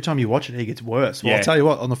 Tom, every time you watch it, he gets worse. Well, Yeah. I'll tell you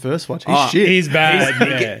what, on the first watch, he's Oh, shit. He's bad.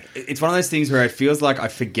 yeah. It's one of those things where it feels like I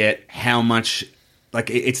forget how much,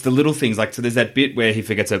 like, it's the little things. Like, so there's that bit where he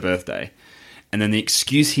forgets her birthday. And then the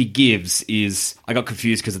excuse he gives is, I got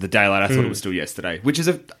confused because of the daylight. I thought it was still yesterday. Which is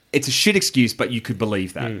it's a shit excuse, but you could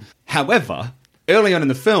believe that. However, early on in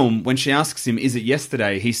the film, when she asks him, is it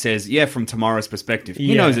yesterday? He says, yeah, from tomorrow's perspective. He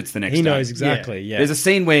Yeah. knows it's the next day. He knows exactly. Yeah. There's a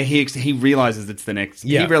scene where he realizes it's the next.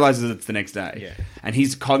 Yeah. He realizes it's the next day, Yeah. and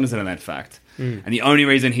he's cognizant of that fact. And the only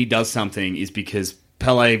reason he does something is because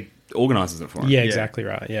Pele organizes it for him. Yeah, exactly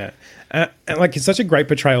right. Yeah, and like it's such a great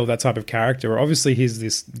portrayal of that type of character. Where obviously he's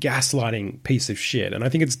this gaslighting piece of shit, and I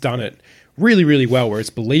think it's done it really, really well. Where it's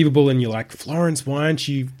believable, and you're like, Florence, why aren't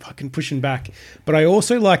you fucking pushing back? But I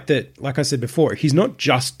also like that, like I said before, he's not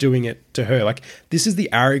just doing it to her. Like this is the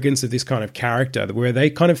arrogance of this kind of character, where they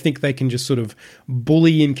kind of think they can just sort of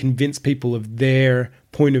bully and convince people of their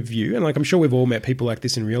point of view. And like I'm sure we've all met people like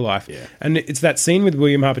this in real life. Yeah. And it's that scene with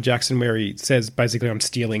William Harper Jackson where he says basically, I'm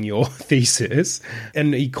stealing your thesis,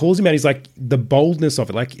 and he calls him out. He's like, the boldness of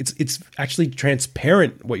it, like it's actually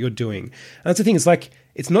transparent what you're doing. And that's the thing, it's like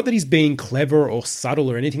it's not that he's being clever or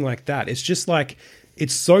subtle or anything like that. It's just like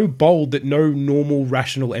it's so bold that no normal,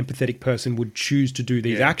 rational, empathetic person would choose to do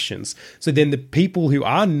these actions. So then the people who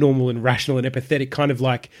are normal and rational and empathetic kind of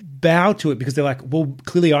like bow to it because they're like, well,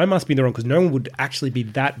 clearly I must be in the wrong because no one would actually be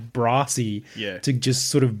that brassy to just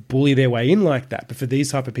sort of bully their way in like that. But for these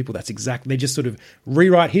type of people, that's exactly, they just sort of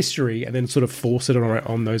rewrite history and then sort of force it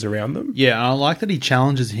on those around them. Yeah, and I like that he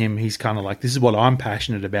challenges him. He's kind of like, this is what I'm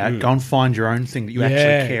passionate about. Go and find your own thing that you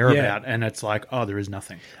actually care about. And it's like, oh, there is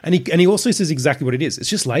nothing. And he also says exactly what it is. It's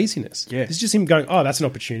just laziness. Yeah. It's just him going, oh, that's an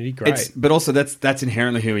opportunity. Great. But also that's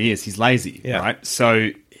inherently who he is. He's lazy, Yeah. right?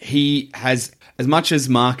 So he has, as much as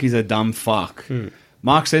Mark is a dumb fuck,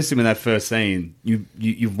 Mark says to him in that first scene,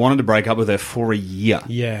 you've wanted to break up with her for a year.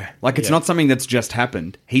 Yeah. Like, it's not something that's just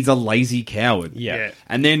happened. He's a lazy coward. Yeah.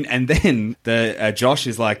 And then the Josh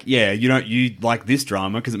is like, you like this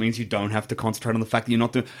drama because it means you don't have to concentrate on the fact that you're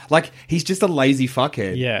not doing... Like, he's just a lazy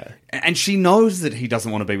fuckhead. Yeah. And she knows that he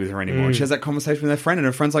doesn't want to be with her anymore. And she has that conversation with her friend, and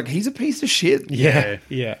her friend's like, he's a piece of shit. Yeah.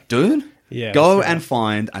 Yeah. Dude, Yeah, go that's right. and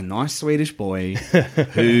find a nice Swedish boy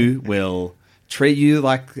who will treat you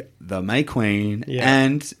like the May Queen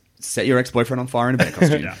and set your ex-boyfriend on fire in a bear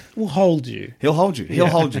costume. We'll hold you. He'll hold you. He'll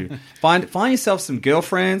hold you. Find yourself some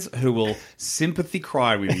girlfriends who will sympathy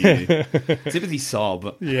cry with you. Sympathy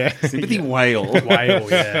sob. Yeah. Sympathy wail. Whale,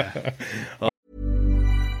 yeah.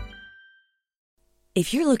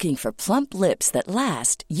 If you're looking for plump lips that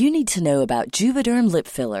last, you need to know about Juvederm lip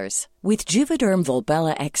fillers. With Juvederm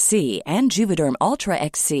Volbella XC and Juvederm Ultra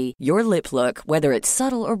XC, your lip look, whether it's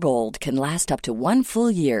subtle or bold, can last up to 1 full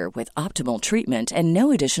year with optimal treatment and no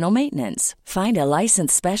additional maintenance. Find a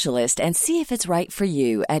licensed specialist and see if it's right for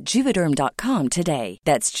you at Juvederm.com today.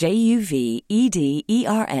 That's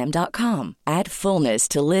JUVEDERM.com. Add fullness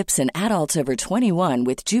to lips in adults over 21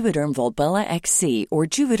 with Juvederm Volbella XC or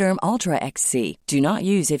Juvederm Ultra XC. Do not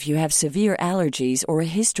use if you have severe allergies or a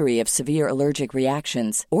history of severe allergic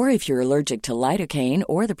reactions, or if you're allergic to lidocaine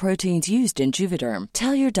or the proteins used in Juvederm.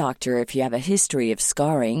 Tell your doctor if you have a history of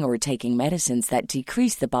scarring or taking medicines that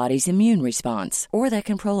decrease the body's immune response or that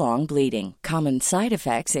can prolong bleeding. Common side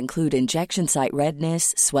effects include injection site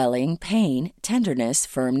redness, swelling, pain, tenderness,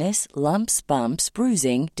 firmness, lumps, bumps,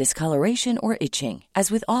 bruising, discoloration, or itching. As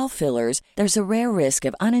with all fillers, there's a rare risk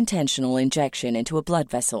of unintentional injection into a blood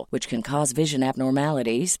vessel, which can cause vision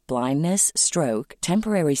abnormalities, blindness, stroke,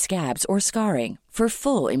 temporary scabs, or scarring. For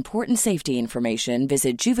full important safety information,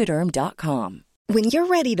 visit Juvederm.com. When you're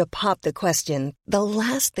ready to pop the question, the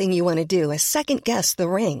last thing you want to do is second-guess the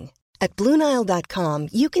ring. At BlueNile.com,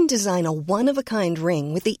 you can design a one-of-a-kind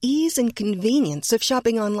ring with the ease and convenience of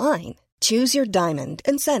shopping online. Choose your diamond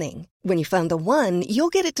and setting. When you find the one, you'll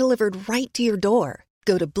get it delivered right to your door.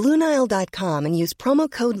 Go to BlueNile.com and use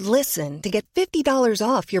promo code LISTEN to get $50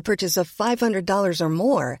 off your purchase of $500 or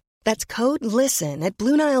more. That's code LISTEN at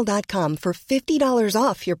BlueNile.com for $50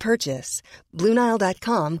 off your purchase.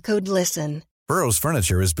 BlueNile.com, code LISTEN. Burrow's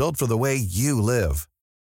furniture is built for the way you live.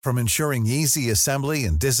 From ensuring easy assembly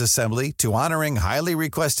and disassembly to honoring highly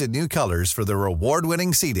requested new colors for their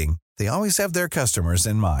award-winning seating, they always have their customers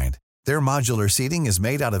in mind. Their modular seating is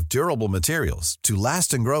made out of durable materials to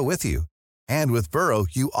last and grow with you. And with Burrow,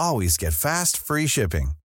 you always get fast, free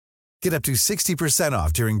shipping. Get up to 60%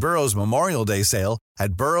 off during Burrow's Memorial Day sale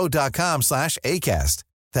at burrow.com/ACAST.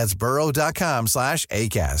 That's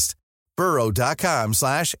burrow.com/ACAST.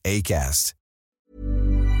 burrow.com/ACAST.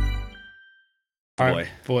 All right,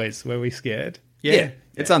 boys, were we scared? Yeah.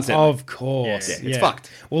 It's unsettling. Of course. Yeah, it's fucked.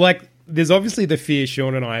 Well, like, there's obviously the fear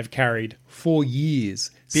Sean and I have carried for years.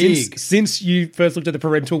 Big. Since you first looked at the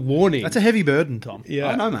parental warning. That's a heavy burden, Tom. Yeah.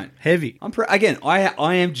 I know, mate. Heavy. Again,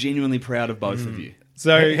 I am genuinely proud of both of you.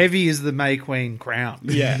 So Heavy is the May Queen crown.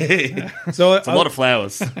 Yeah. So It's a lot of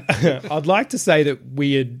flowers. I'd like to say that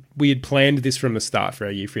we had planned this from the start for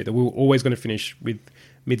our year 3, that we were always going to finish with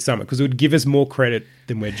Midsummer because it would give us more credit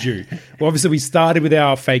than we're due. Well, obviously, we started with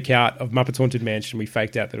our fake out of Muppets Haunted Mansion. We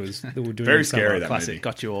faked out that we were doing Very Midsommar. scary, that Classic. movie.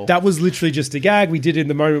 Got you all. That was literally just a gag. We did it in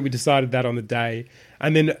the moment. We decided that on the day.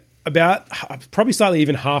 And then about probably slightly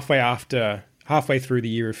even halfway through the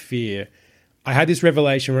Year of Fear, I had this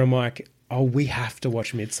revelation where I'm like, oh, we have to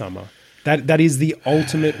watch Midsommar. That is the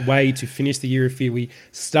ultimate way to finish the Year of Fear. We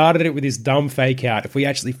started it with this dumb fake out. If we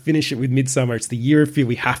actually finish it with Midsommar, it's the Year of Fear.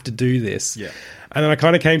 We have to do this. Yeah. And then I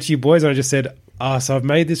kind of came to you boys and I just said, so I've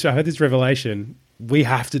had this revelation. We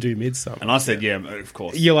have to do Midsommar. And I said, yeah, of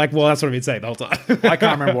course. You're like, well, that's what I've been saying the whole time. I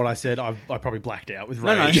can't remember what I said. I probably blacked out with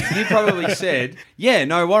rage. No, you probably said, yeah,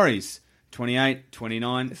 no worries. 28,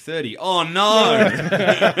 29, 30. Oh, no.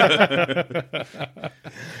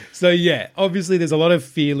 So, yeah, obviously there's a lot of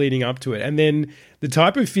fear leading up to it. And then the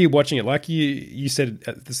type of fear watching it, like you said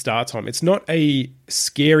at the start, Tom, it's not a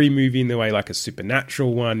scary movie in the way like a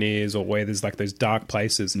Supernatural one is, or where there's like those dark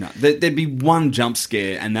places. No, there'd be one jump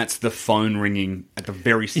scare, and that's the phone ringing at the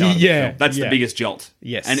very start of the film. That's the biggest jolt.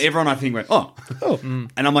 Yes. And everyone, I think, went, oh.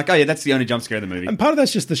 And I'm like, oh, yeah, that's the only jump scare of the movie. And part of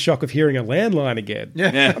that's just the shock of hearing a landline again.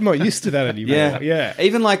 Yeah. I'm not used to that anymore. Yeah.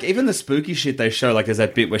 Even the spooky shit they show, like there's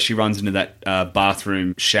that bit where she runs into that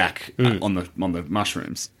bathroom shack on the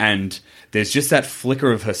mushrooms, and there's just that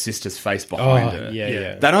flicker of her sister's face behind her.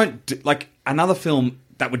 Yeah. They don't like another film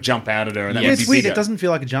that would jump out at her. And that would It's be weird. bigger. It doesn't feel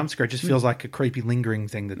like a jump scare. It just feels like a creepy, lingering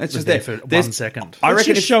thing that's It's just just there for there's- 1 second. I It's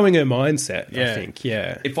reckon just showing her mindset, I think.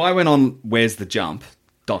 Yeah. if I went on Where's the Jump,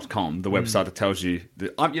 the website that tells you.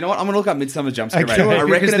 You know what? I'm going to look up Midsummer jump scare Okay. rating. I reckon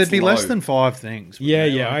because it's there'd be low. less than 5 things.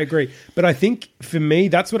 Yeah, I agree. But I think for me,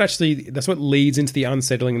 that's what leads into the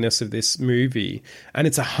unsettlingness of this movie, and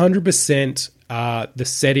it's 100% the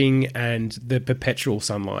setting and the perpetual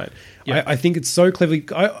sunlight. Yeah. I think it's so cleverly.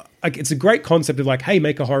 It's a great concept of like, hey,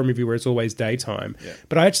 make a horror movie where it's always daytime. Yeah.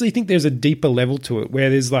 But I actually think there's a deeper level to it where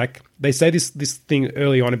there's like they say this thing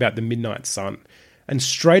early on about the midnight sun, and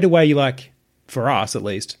straight away you're like, for us at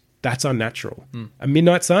least, that's unnatural. A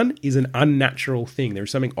midnight sun is an unnatural thing.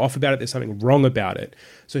 There's something off about it. There's something wrong about it.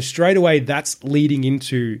 So straight away, that's leading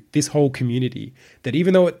into this whole community that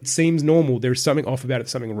even though it seems normal, there's something off about it,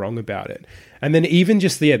 something wrong about it. And then even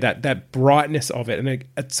just that brightness of it. And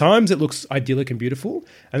at times it looks idyllic and beautiful.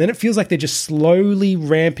 And then it feels like they're just slowly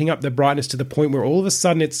ramping up the brightness to the point where all of a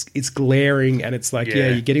sudden it's glaring and it's like,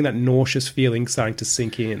 you're getting that nauseous feeling starting to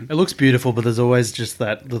sink in. It looks beautiful, but there's always just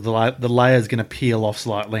that the layer's going to peel off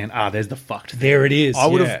slightly, and there's the fucked thing. There it is. I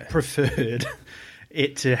would have preferred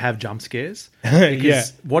it to have jump scares.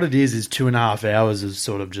 Because what it is 2.5 hours of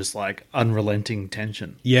sort of just like unrelenting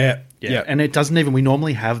tension. Yeah. And it doesn't even, we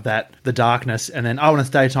normally have the darkness, and then, when it's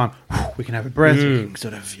daytime, we can have a breath, we can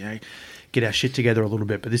sort of, get our shit together a little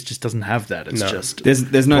bit, but this just doesn't have that. It's just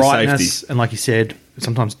there's no brightness, safety. And like you said,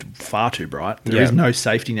 sometimes far too bright. There is no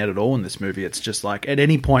safety net at all in this movie. It's just like, at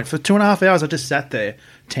any point, for 2.5 hours, I just sat there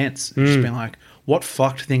tense, and just been like, what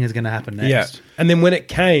fucked thing is going to happen next? Yeah. And then when it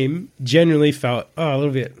came, genuinely felt, a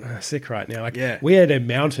little bit sick right now. Like, we had a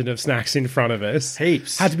mountain of snacks in front of us.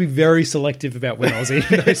 Heaps. Had to be very selective about when I was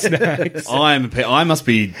eating those snacks. I must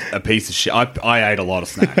be a piece of shit. I ate a lot of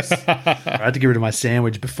snacks. I had to get rid of my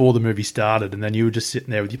sandwich before the movie started, and then you were just sitting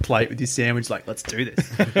there with your plate with your sandwich like, let's do this.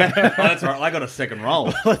 That's right. I got a second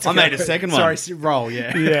roll. I made a second one. Sorry, roll,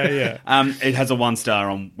 yeah. Yeah. It has a 1 star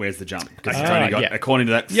on Where's the Jump? Because it's only got, according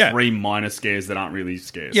to that, 3 minor scares that aren't really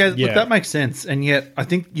scares. Yeah, look, that makes sense. And yet, I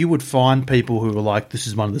think you would find people who are like, this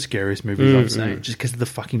is one of the scariest movies I've seen, just because of the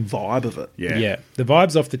fucking vibe of it. Yeah. The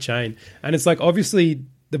vibe's off the chain. And it's like, obviously,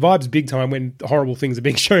 the vibe's big time when horrible things are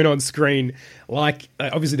being shown on screen. Like,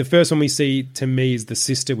 obviously, the first one we see, to me, is the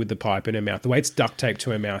sister with the pipe in her mouth. The way it's duct taped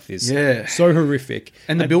to her mouth is so horrific.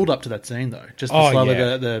 And the build-up to that scene, though. Just slowly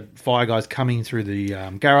the fire guys coming through the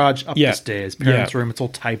garage, up the stairs, parents' room, it's all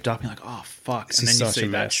taped up. You're like, oh, fuck. And then you see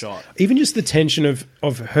that shot. Even just the tension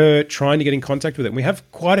of her trying to get in contact with it. We have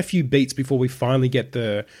quite a few beats before we finally get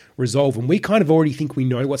the resolve. And we kind of already think we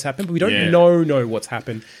know what's happened, but we don't know what's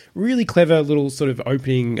happened. Really clever little sort of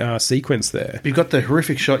opening sequence there. You've got the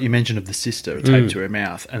horrific shot you mentioned of the sister taped to her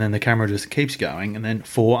mouth, and then the camera just keeps going, and then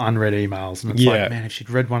 4 unread emails. And it's like, man, if she'd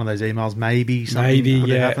read one of those emails, maybe something would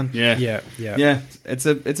have happened. Yeah. It's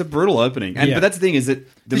a brutal opening. But that's the thing is that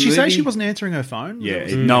did she say she wasn't answering her phone?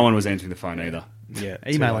 Yeah, no one was answering the phone either. Yeah,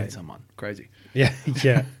 emailing someone. Crazy. Yeah.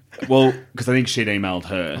 Well, because I think she'd emailed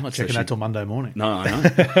her. I'm not checking that till Monday morning. No, I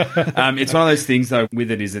know. It's one of those things, though,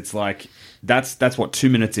 with it is it's like, that's what, 2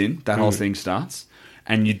 minutes in, that whole thing starts,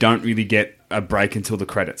 and you don't really get a break until the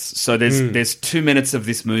credits. So there's 2 minutes of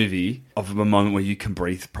this movie of a moment where you can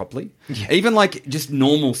breathe properly. Even like just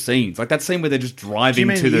normal scenes, like that scene where they're just driving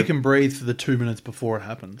to the... you can breathe for the 2 minutes before it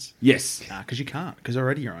happens? Yes. Nah, because you can't, because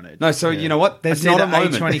already you're on edge. No, so you know what? There's not a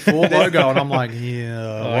moment. A24 logo, and I'm like,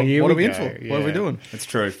 what are we in for? Yeah. What are we doing? That's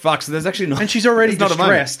true. Fuck, so there's actually not... And she's already not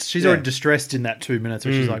distressed. She's already distressed in that 2 minutes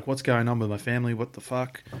where she's like, what's going on with my family? What the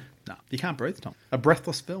fuck? No, you can't breathe, Tom. A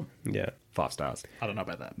breathless film. Yeah. 5 stars. I don't know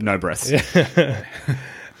about that. No breaths.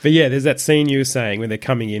 But yeah, there's that scene you were saying when they're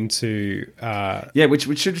coming into...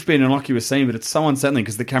 which should just be an innocuous scene, but it's so unsettling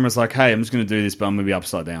because the camera's like, hey, I'm just going to do this, but I'm going to be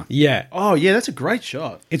upside down. Yeah. Oh, yeah, that's a great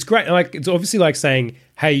shot. It's great. Like, it's obviously like saying,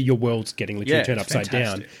 hey, your world's getting literally turned upside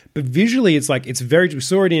down. But visually, it's like, it's very... We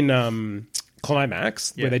saw it in...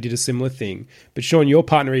 Climax, where they did a similar thing. But Sean, your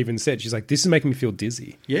partner even said, she's like, this is making me feel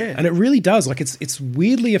dizzy. Yeah. And it really does. Like, it's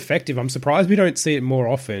weirdly effective. I'm surprised we don't see it more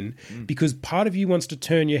often because part of you wants to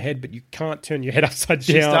turn your head, but you can't turn your head upside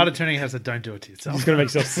down. She started turning her head, so don't do it to yourself. It's going to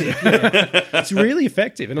make yourself sick. It's really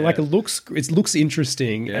effective. And it looks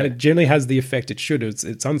interesting and it generally has the effect it should.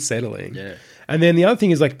 It's unsettling. Yeah. And then the other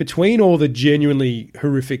thing is, like, between all the genuinely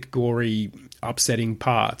horrific, gory, upsetting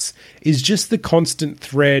parts is just the constant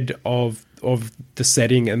thread of the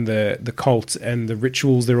setting and the cult and the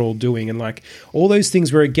rituals they're all doing, and like all those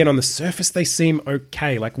things where, again, on the surface they seem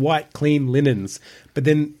okay, like white clean linens, but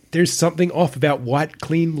then there's something off about white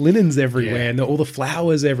clean linens everywhere and all the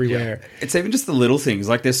flowers everywhere. It's even just the little things,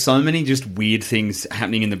 like there's so many just weird things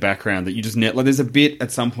happening in the background that you just like there's a bit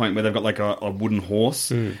at some point where they've got like a wooden horse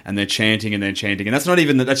and they're chanting and that's not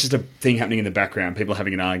even that's just a thing happening in the background, people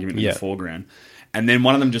having an argument in the foreground, and then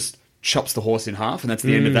one of them just chops the horse in half, and that's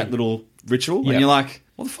the end of that little ritual, Yeah. and you're like,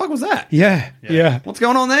 what the fuck was that? Yeah. What's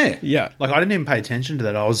going on there? Yeah. Like, I didn't even pay attention to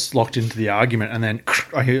that. I was locked into the argument, and then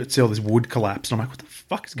I see all this wood collapse, and I'm like, what the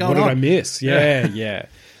fuck is going What on? did I miss? Yeah.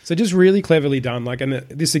 So just really cleverly done. Like, and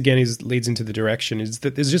this again leads into the direction is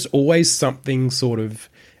that there's just always something sort of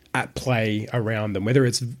at play around them, whether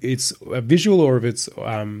it's a visual or if it's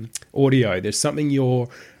audio. There's something you're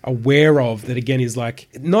aware of that again is like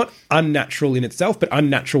not unnatural in itself, but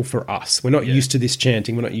unnatural for us. We're not used to this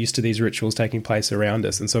chanting. We're not used to these rituals taking place around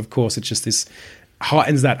us, and so of course it's just this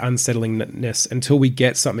heightens that unsettlingness until we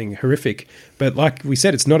get something horrific. But like we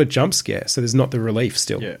said, it's not a jump scare, so there's not the relief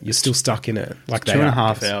still. Yeah. You're still stuck in it. Like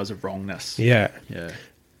 2.5 hours of wrongness. Yeah. Yeah.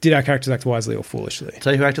 Did our characters act wisely or foolishly?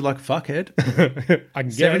 Tell you who acted like a fuckhead? I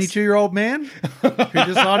guess. 72-year-old man who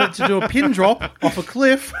decided to do a pin drop off a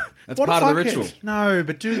cliff. That's What a part of the fuckhead. ritual. No,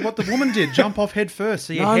 but do what the woman did. Jump off head first.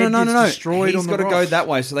 So your No, head no, gets no. destroyed He's on got the to go rock. that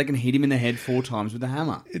way so they can hit him in the head 4 times with a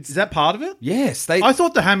hammer. Is that part of it? Yes, I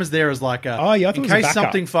thought the hammer's there as like a, Oh, yeah, I thought in it was a case backup.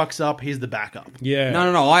 something fucks up, here's the backup. Yeah.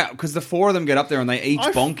 No, because the 4 of them get up there and they each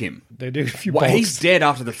bonk him. They do a few Well, bonks. he's dead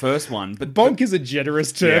after the first one, but Bonk is a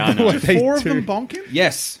generous term. Yeah, I for know. what they Four of do. them bonk him?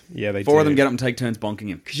 yes, Yeah, they 4 of do. them get up and take turns bonking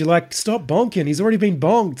him. Because you're like, stop bonking. He's already been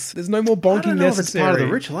bonked. There's no more I bonking don't know if it's necessary. part of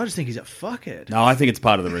the ritual. I just think he's a fuckhead. No, I think it's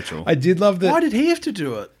part of the ritual. I did love that. Why did he have to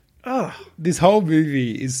do it? This whole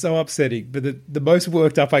movie is so upsetting, but the most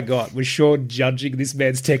worked up I got was Sean judging this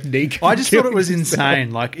man's technique. I just thought it Killing was himself.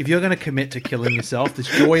 insane. Like, if you're going to commit to killing yourself, this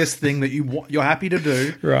joyous thing that you're happy to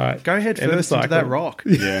do, Right. Go head End of the first into that cycle. rock.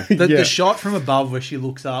 Yeah. The Yeah. shot from above where she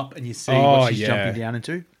looks up and you see Oh, what she's yeah. jumping down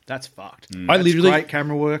into, that's fucked. I That's literally- great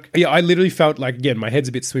camera work. Yeah, I literally felt like, again, my head's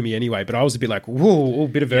a bit swimmy anyway, but I was a bit like, whoa, a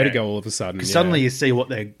bit of vertigo all of a sudden. Yeah. Suddenly you see what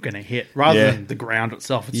they're going to hit. Rather Yeah. than the ground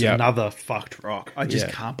itself, it's Yeah. another fucked rock. I just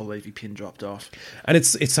Yeah. can't believe he pin dropped off. And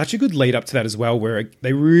it's such a good lead up to that as well, where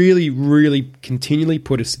they really, really continually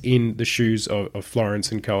put us in the shoes of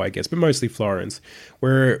Florence and co, I guess, but mostly Florence,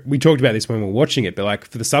 where we talked about this when we were watching it, but like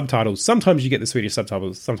for the subtitles, sometimes you get the Swedish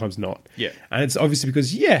subtitles, sometimes not. Yeah. And it's obviously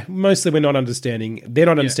because, mostly we're not understanding. They're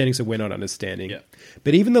not understanding, so we're not understanding. Yeah.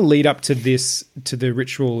 But even the lead up to this, to the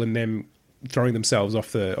ritual and them throwing themselves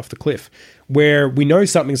off the cliff, where we know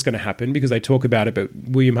something's going to happen because they talk about it, but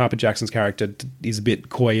William Harper Jackson's character is a bit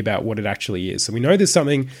coy about what it actually is. So we know there's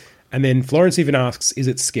something, and then Florence even asks, "Is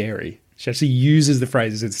it scary?" She actually uses the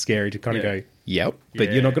phrase "Is it scary?" to kind of go, "Yep,"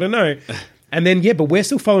 but you're not going to know. And then, but we're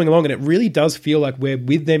still following along, and it really does feel like we're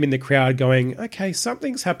with them in the crowd going, okay,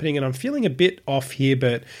 something's happening, and I'm feeling a bit off here,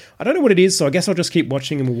 but I don't know what it is, so I guess I'll just keep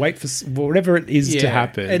watching and we'll wait for whatever it is to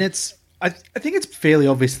happen. And it's, I think it's fairly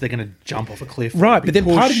obvious they're going to jump off a cliff. or right, be but then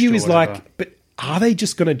part of you pushed is or whatever. like, but are they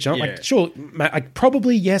just going to jump? Yeah. Like, sure, like,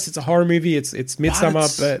 probably, yes, it's a horror movie, it's Midsummer,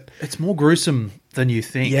 but it's more gruesome than you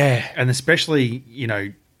think. Yeah. And especially,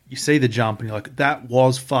 you see the jump and you're like, that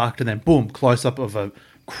was fucked, and then boom, close up of a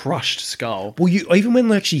crushed skull. well, even when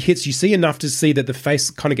like she hits, you see enough to see that the face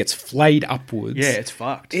kind of gets flayed upwards. Yeah, it's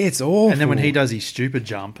fucked. It's awful. And then when he does his stupid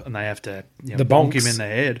jump and they have to The bonk bonks. him in the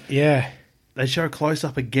head, Yeah. they show a close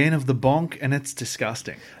up again of the bonk, and it's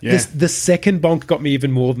disgusting. Yeah. The second bonk got me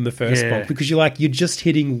even more than the first Yeah. bonk because you're just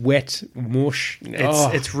hitting wet mush.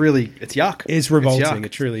 It's really, it's yuck. It's revolting. yuck.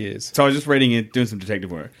 It truly is. So I was just reading it, doing some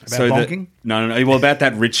detective work. About so bonking? No. Well, about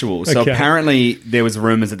that ritual. So Okay. apparently there was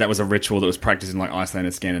rumors that was a ritual that was practiced in like Iceland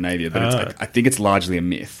and Scandinavia, but I think it's largely a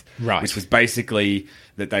myth. Right. Which was basically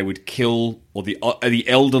that they would kill, or the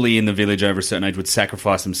elderly in the village over a certain age would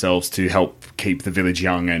sacrifice themselves to help keep the village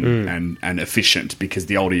young and efficient, because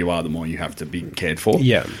the older you are, the more you have to be cared for.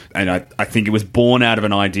 Yeah. And I think it was born out of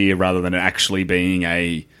an idea rather than it actually being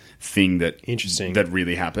a thing that Interesting. that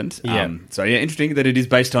really happened. Yeah. So yeah, interesting that it is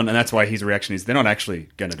based on, and that's why his reaction is they're not actually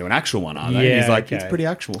going to do an actual one, are they? Yeah, He's like, okay. it's pretty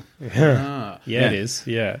actual. Yeah, it is.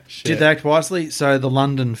 Yeah. Shit. Did they act wisely? So the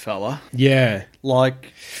London fella, Yeah.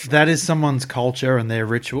 like, that is someone's culture and their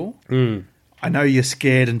ritual. I know you're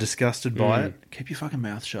scared and disgusted by it. Keep your fucking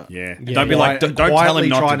mouth shut. Yeah. Yeah, Don't be yeah. like, don't tell Quietly him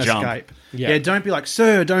not try to and jump. escape. Yeah. Yeah, don't be like,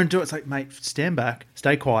 sir, don't do it. It's like, mate, stand back,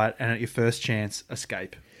 stay quiet, and at your first chance,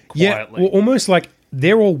 escape Yeah. quietly. Well, almost like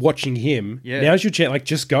they're all watching him. Yeah. Now's your chance. Like,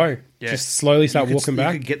 just go. Yeah. Just slowly start You could- walking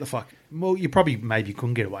back. You could get the fuck. Well, you probably maybe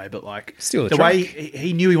couldn't get away, but like Steal the the truck. way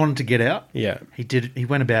he knew he wanted to get out. Yeah. he did. He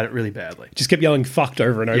went about it really badly. Just kept yelling "fucked"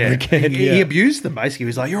 over and over Yeah, again. he yeah. abused them basically. He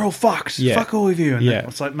was like, "You're all fucked. Yeah. Fuck all of you." And Yeah. then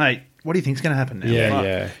it's like, mate, what do you think's going to happen now? yeah,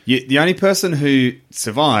 Fuck. yeah. The only person who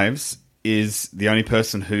survives is the only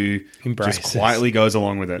person who Embraces. just quietly goes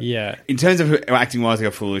along with it. Yeah. In terms of acting wisely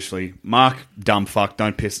or foolishly, Mark, dumb fuck,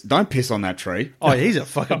 don't piss on that tree. Oh, he's a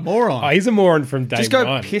fucking moron. Oh, he's a moron from day Just go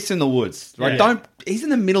one. piss in the woods. Like, Yeah. don't. He's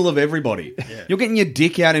in the middle of everybody. You're getting your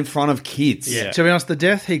dick out in front of kids. Yeah. To be honest, the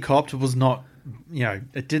death he copped was not.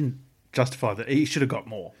 It didn't justify that. He should have got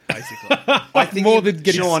more, basically. I think More than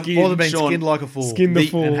getting Sean, skinned. More than being Sean, skinned like a fool. Skin the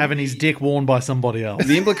fool. And having his dick worn by somebody else.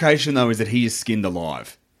 The implication, though, is that he is skinned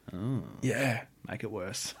alive. Yeah. Make it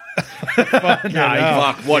worse. Fuck,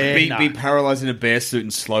 what? Yeah, be no. paralyzed in a bear suit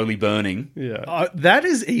and slowly burning? Yeah. That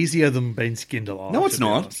is easier than being skinned alive. No, it's to be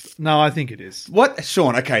not. honest. No, I think it is. What,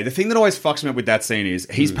 Sean? Okay, the thing that always fucks me up with that scene is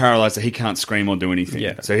he's paralyzed, so he can't scream or do anything.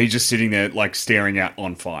 Yeah. So he's just sitting there, like staring out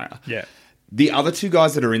on fire. Yeah. The other two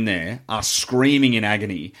guys that are in there are screaming in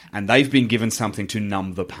agony, and they've been given something to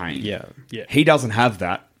numb the pain. Yeah. Yeah. He doesn't have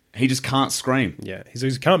that. He just can't scream. Yeah.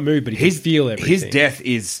 He can't move, but he can feel everything. His death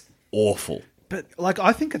is awful. But, like,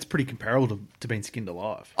 I think it's pretty comparable to being skinned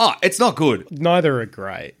alive. Oh, it's not good. Neither are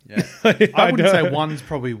great. Yeah. I wouldn't know. say one's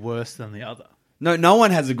probably worse than the other. No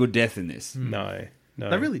one has a good death in this. No.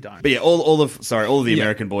 They really don't. But yeah, all of the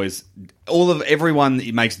American boys, everyone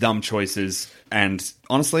makes dumb choices, and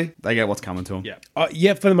honestly, they get what's coming to them. Yeah.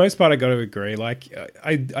 Yeah, for the most part, I got to agree. Like,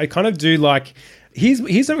 I kind of do like. Here's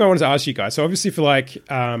something I wanted to ask you guys. So obviously,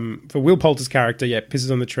 for Will Poulter's character, pisses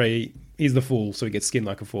on the tree. He's the fool, so he gets skinned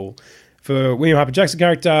like a fool. For William Harper Jackson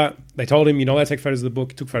character, they told him, you're not allowed to take photos of the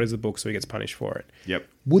book. He took photos of the book, so he gets punished for it. Yep.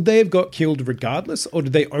 Would they have got killed regardless, or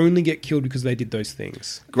did they only get killed because they did those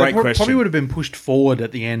things? Great They question. Probably would have been pushed forward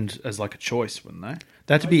at the end as like a choice, wouldn't they?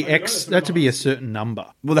 They had to be They had to be a certain number.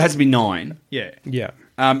 Well, there has to be 9. Yeah. Yeah.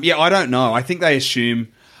 Yeah, I don't know. I think they assume.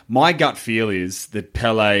 My gut feel is that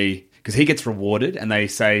Pele, because he gets rewarded, and they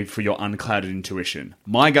say for your unclouded intuition.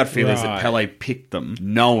 My gut feel is that Right. Pele picked them,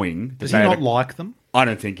 knowing that Does they he had not a- like them? I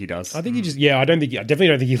don't think he does. I think he just, I definitely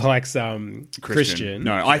don't think he likes Christian.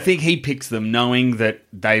 No, I think he picks them knowing that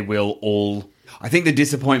they will all. I think the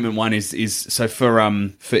disappointment one is so for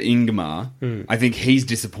Ingmar, I think he's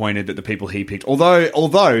disappointed that the people he picked.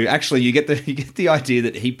 Although actually you get the idea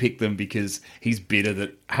that he picked them because he's bitter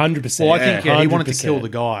that 100%. Well, I think he wanted to 100%. kill the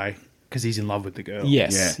guy because he's in love with the girl.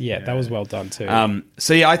 Yes. Yeah. Yeah, that was well done too.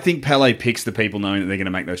 So yeah, I think Pele picks the people knowing that they're going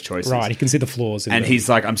to make those choices. Right, he can see the flaws in And them. he's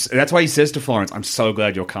like, that's why he says to Florence, "I'm so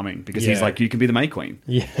glad you're coming," because he's Yeah. like, "You can be the May Queen."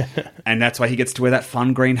 Yeah. And that's why he gets to wear that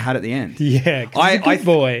fun green hat at the end. Yeah, 'cause he's a good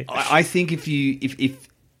boy. I think if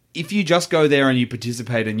you just go there and you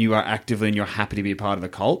participate and you are actively and you're happy to be a part of the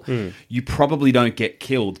cult, you probably don't get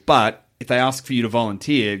killed. But if they ask for you to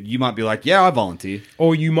volunteer, you might be like, "Yeah, I volunteer."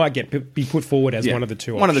 Or you might be put forward as Yeah. one of the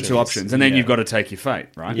two One of the two options, and then Yeah. you've got to take your fate,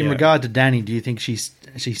 right? In regard to Danny, do you think she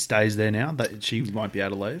stays there now? That she won't be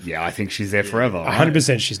able to leave? Yeah, I think she's there forever. right?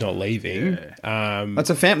 100% she's not leaving.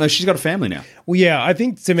 That's a family. No, she's got a family now. Well, yeah, I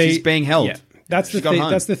think to me... She's being held. Yeah, that's She's gone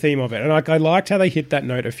home. that's the theme of it. And I liked how they hit that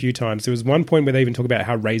note a few times. There was one point where they even talk about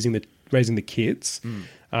how raising the kids...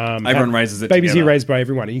 Everyone raises it Babies together. here raised by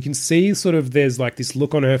everyone. And you can see sort of there's like this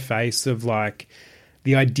look on her face of like...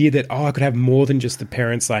 The idea that, I could have more than just the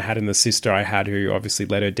parents I had and the sister I had who obviously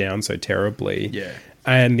let her down so terribly. Yeah.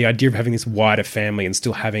 And the idea of having this wider family and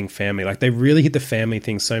still having family. Like, they really hit the family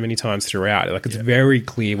thing so many times throughout. Like, it's very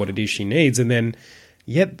clear what it is she needs. And then,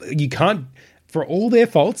 you can't... For all their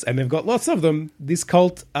faults, and they've got lots of them, this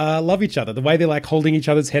cult love each other. The way they're, like, holding each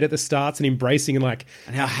other's head at the starts and embracing and, like...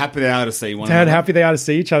 And how happy they are to see one How another. happy they are to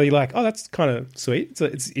see each other. You're like, that's kind of sweet. So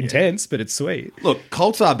it's intense, but it's sweet. Look,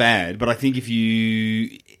 cults are bad, but I think if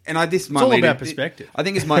you... This might all lead about perspective. I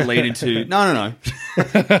think this might lead into... No.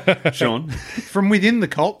 Sean. From within the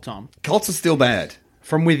cult, Tom. Cults are still bad.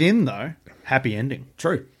 From within, though, happy ending.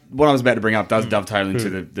 True. What I was about to bring up does dovetail into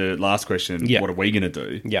the last question. Yeah. What are we going to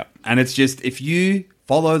do? Yeah. And it's just, if you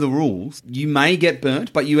follow the rules, you may get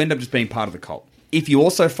burnt, but you end up just being part of the cult. If you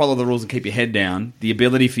also follow the rules and keep your head down, the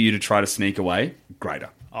ability for you to try to sneak away, greater.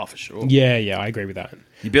 Oh, for sure. Yeah, I agree with that.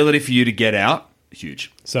 The ability for you to get out,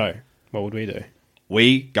 huge. So, what would we do?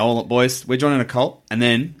 We go on, boys, we're joining a cult, and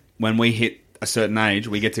then when we hit a certain age,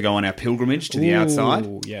 we get to go on our pilgrimage to the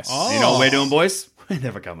outside. Yes. You know what we're doing, boys? We're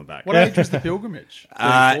never coming back. What age was the pilgrimage?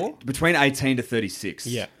 34? Between 18 to 36.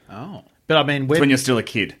 Yeah. Oh. But I mean, It's when you're still a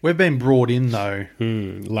kid. we've been brought in, though,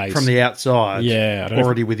 Lace. from the outside. Yeah, I don't know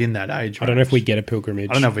already within that age. I don't know if range. we get a pilgrimage.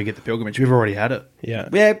 I don't know if we get the pilgrimage. We've already had it. Yeah.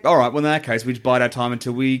 Yeah, all right. Well, in that case, we just bide our time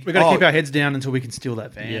until we... We've got to keep our heads down until we can steal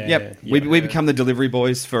that van. Yeah. Yep. We become the delivery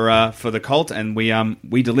boys for the cult, and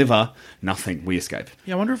we deliver nothing. We escape.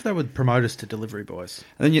 Yeah, I wonder if they would promote us to delivery boys.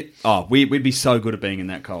 And then we'd be so good at being in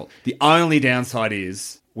that cult. The only downside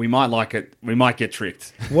is we might like it. We might get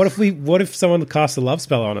tricked. What if someone casts a love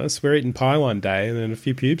spell on us? We're eating pie one day, and then a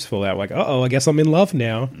few pubes fall out. Like, I guess I'm in love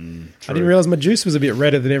now. I didn't realize my juice was a bit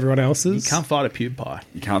redder than everyone else's. You can't fight a pube pie.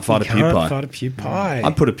 You can't fight a Can't pube pie. fight a pube pie.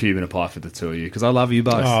 I'd put a pube in a pie for the two of you because I love you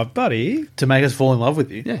both. Oh, buddy, To make us fall in love with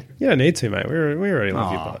you. Yeah. you don't need to, mate. We already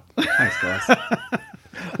love you, bud. Thanks, guys.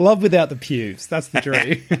 Love without the pubes. That's the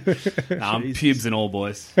dream. Pubes and all,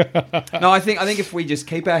 boys. No, I think if we just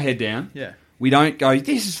keep our head down, Yeah. we don't go,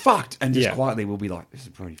 this is fucked, and just Yeah. quietly we'll be like, this is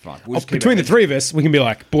pretty fucked. We'll just keep Between our the head three of us, we can be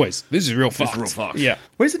like, boys, this is real fucked. real fucked. Yeah.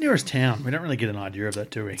 Where's the nearest town? We don't really get an idea of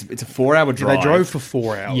that, do we? down. It's a 4-hour drive. They drove for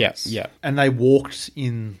 4 hours. Yeah, yeah. And they walked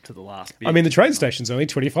into the last bit. I mean, the train station's only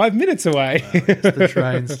 25 minutes away. It's the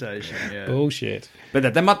train station. Yeah. Bullshit.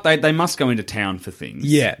 But they must go into town for things.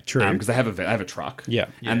 Yeah, true. Because they have a truck. Yeah.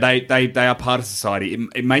 And they are part of society.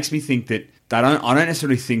 It makes me think that I don't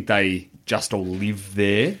necessarily think they just all live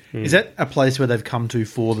there. Is that a place where they've come to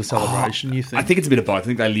for the celebration, you think? I think it's a bit of both. I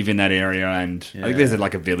think they live in that area, and I think there's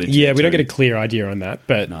like a village. Yeah, we don't too. get a clear idea on that,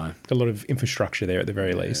 but No. a lot of infrastructure there at the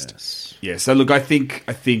very least. Yeah, so look, I think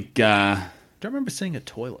don't remember seeing a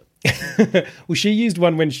toilet. Well, she used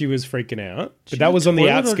one when she was freaking out, but that was on the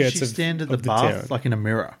Toilet, or did outskirts she of stand at of the bath, town. like in a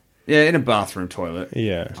mirror. yeah, in a bathroom toilet.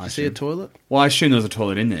 Yeah. I see a toilet? Well, I assume there was a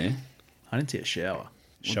toilet in there. I didn't see a shower.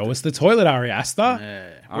 Show us the toilet, Ari Aster.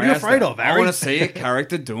 What are you afraid of, I Harry? want to see a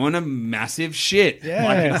character doing a massive shit. Yes.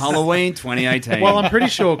 Like in Halloween 2018. Well, I'm pretty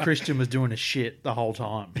sure Christian was doing a shit the whole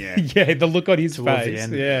time. yeah. Yeah, the look on his Towards the face.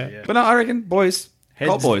 end. Yeah. But no, I reckon, boys,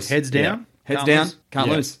 Colt boys. Heads down. Heads Can't down, lose. can't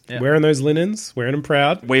Yeah. lose. Yeah. Wearing those linens, wearing them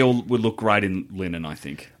proud. We all would look great in linen, I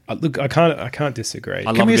think. Look, I can't disagree. I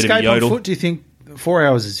love Can we a bit of a escape on yodel. foot? Do you think 4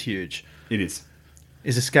 hours is huge? It is.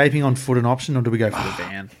 Is escaping on foot an option, or do we go for the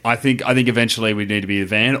van? I think eventually we need to be a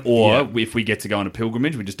van, or if we get to go on a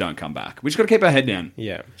pilgrimage, we just don't come back. We just got to keep our head down.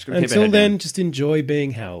 Yeah. Just gotta keep our Until head then, down. just enjoy being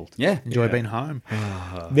held. Yeah. Enjoy being home.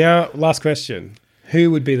 Now, last question. Who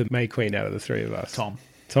would be the May Queen out of the three of us? Tom.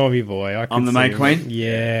 Tommy boy. I I'm could the May see him. Queen?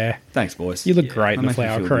 Yeah. Thanks, boys. You look great in That the makes me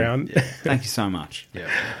flower feel crown. good. Thank you so much. Yeah.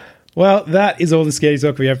 Well, that is all the Scaredy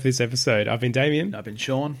Talk we have for this episode. I've been Damien. I've been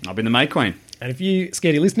Sean. I've been the May Queen. And if you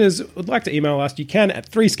Scaredy listeners would like to email us, you can at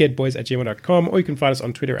 3scaredboys@gmail.com, or you can find us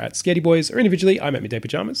on Twitter at scaredyboys, or individually, I'm at Midday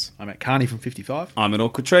Pajamas. I'm at Carney from 55. I'm an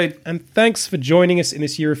awkward trade. And thanks for joining us in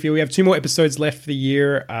this year review. We have 2 more episodes left for the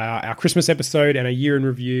year, our Christmas episode and a year in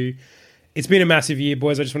review. It's been a massive year,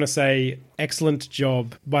 boys. I just want to say excellent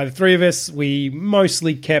job by the three of us. We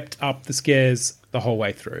mostly kept up the scares the whole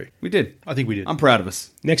way through. We did. I think we did. I'm proud of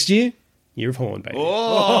us. Next year, Year of Horn, baby.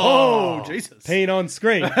 Oh, Jesus. Peen on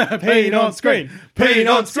screen. Peen on screen. Peen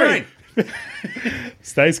on screen.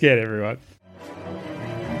 Stay scared, everyone.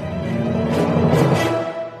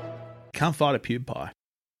 Can't fight a pube pie.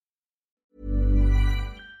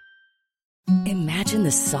 Imagine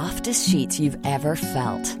the softest sheets you've ever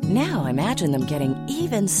felt. Now imagine them getting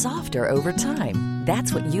even softer over time.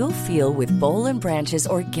 That's what you'll feel with Boll & Branch's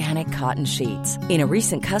organic cotton sheets. In a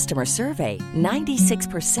recent customer survey,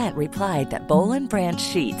 96% replied that Boll & Branch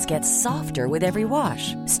sheets get softer with every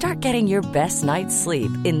wash. Start getting your best night's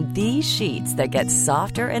sleep in these sheets that get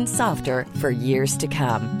softer and softer for years to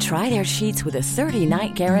come. Try their sheets with a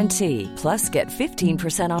 30-night guarantee. Plus, get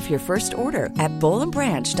 15% off your first order at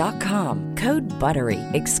bollandbranch.com. Code BUTTERY.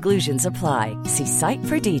 Exclusions apply. See site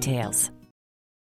for details.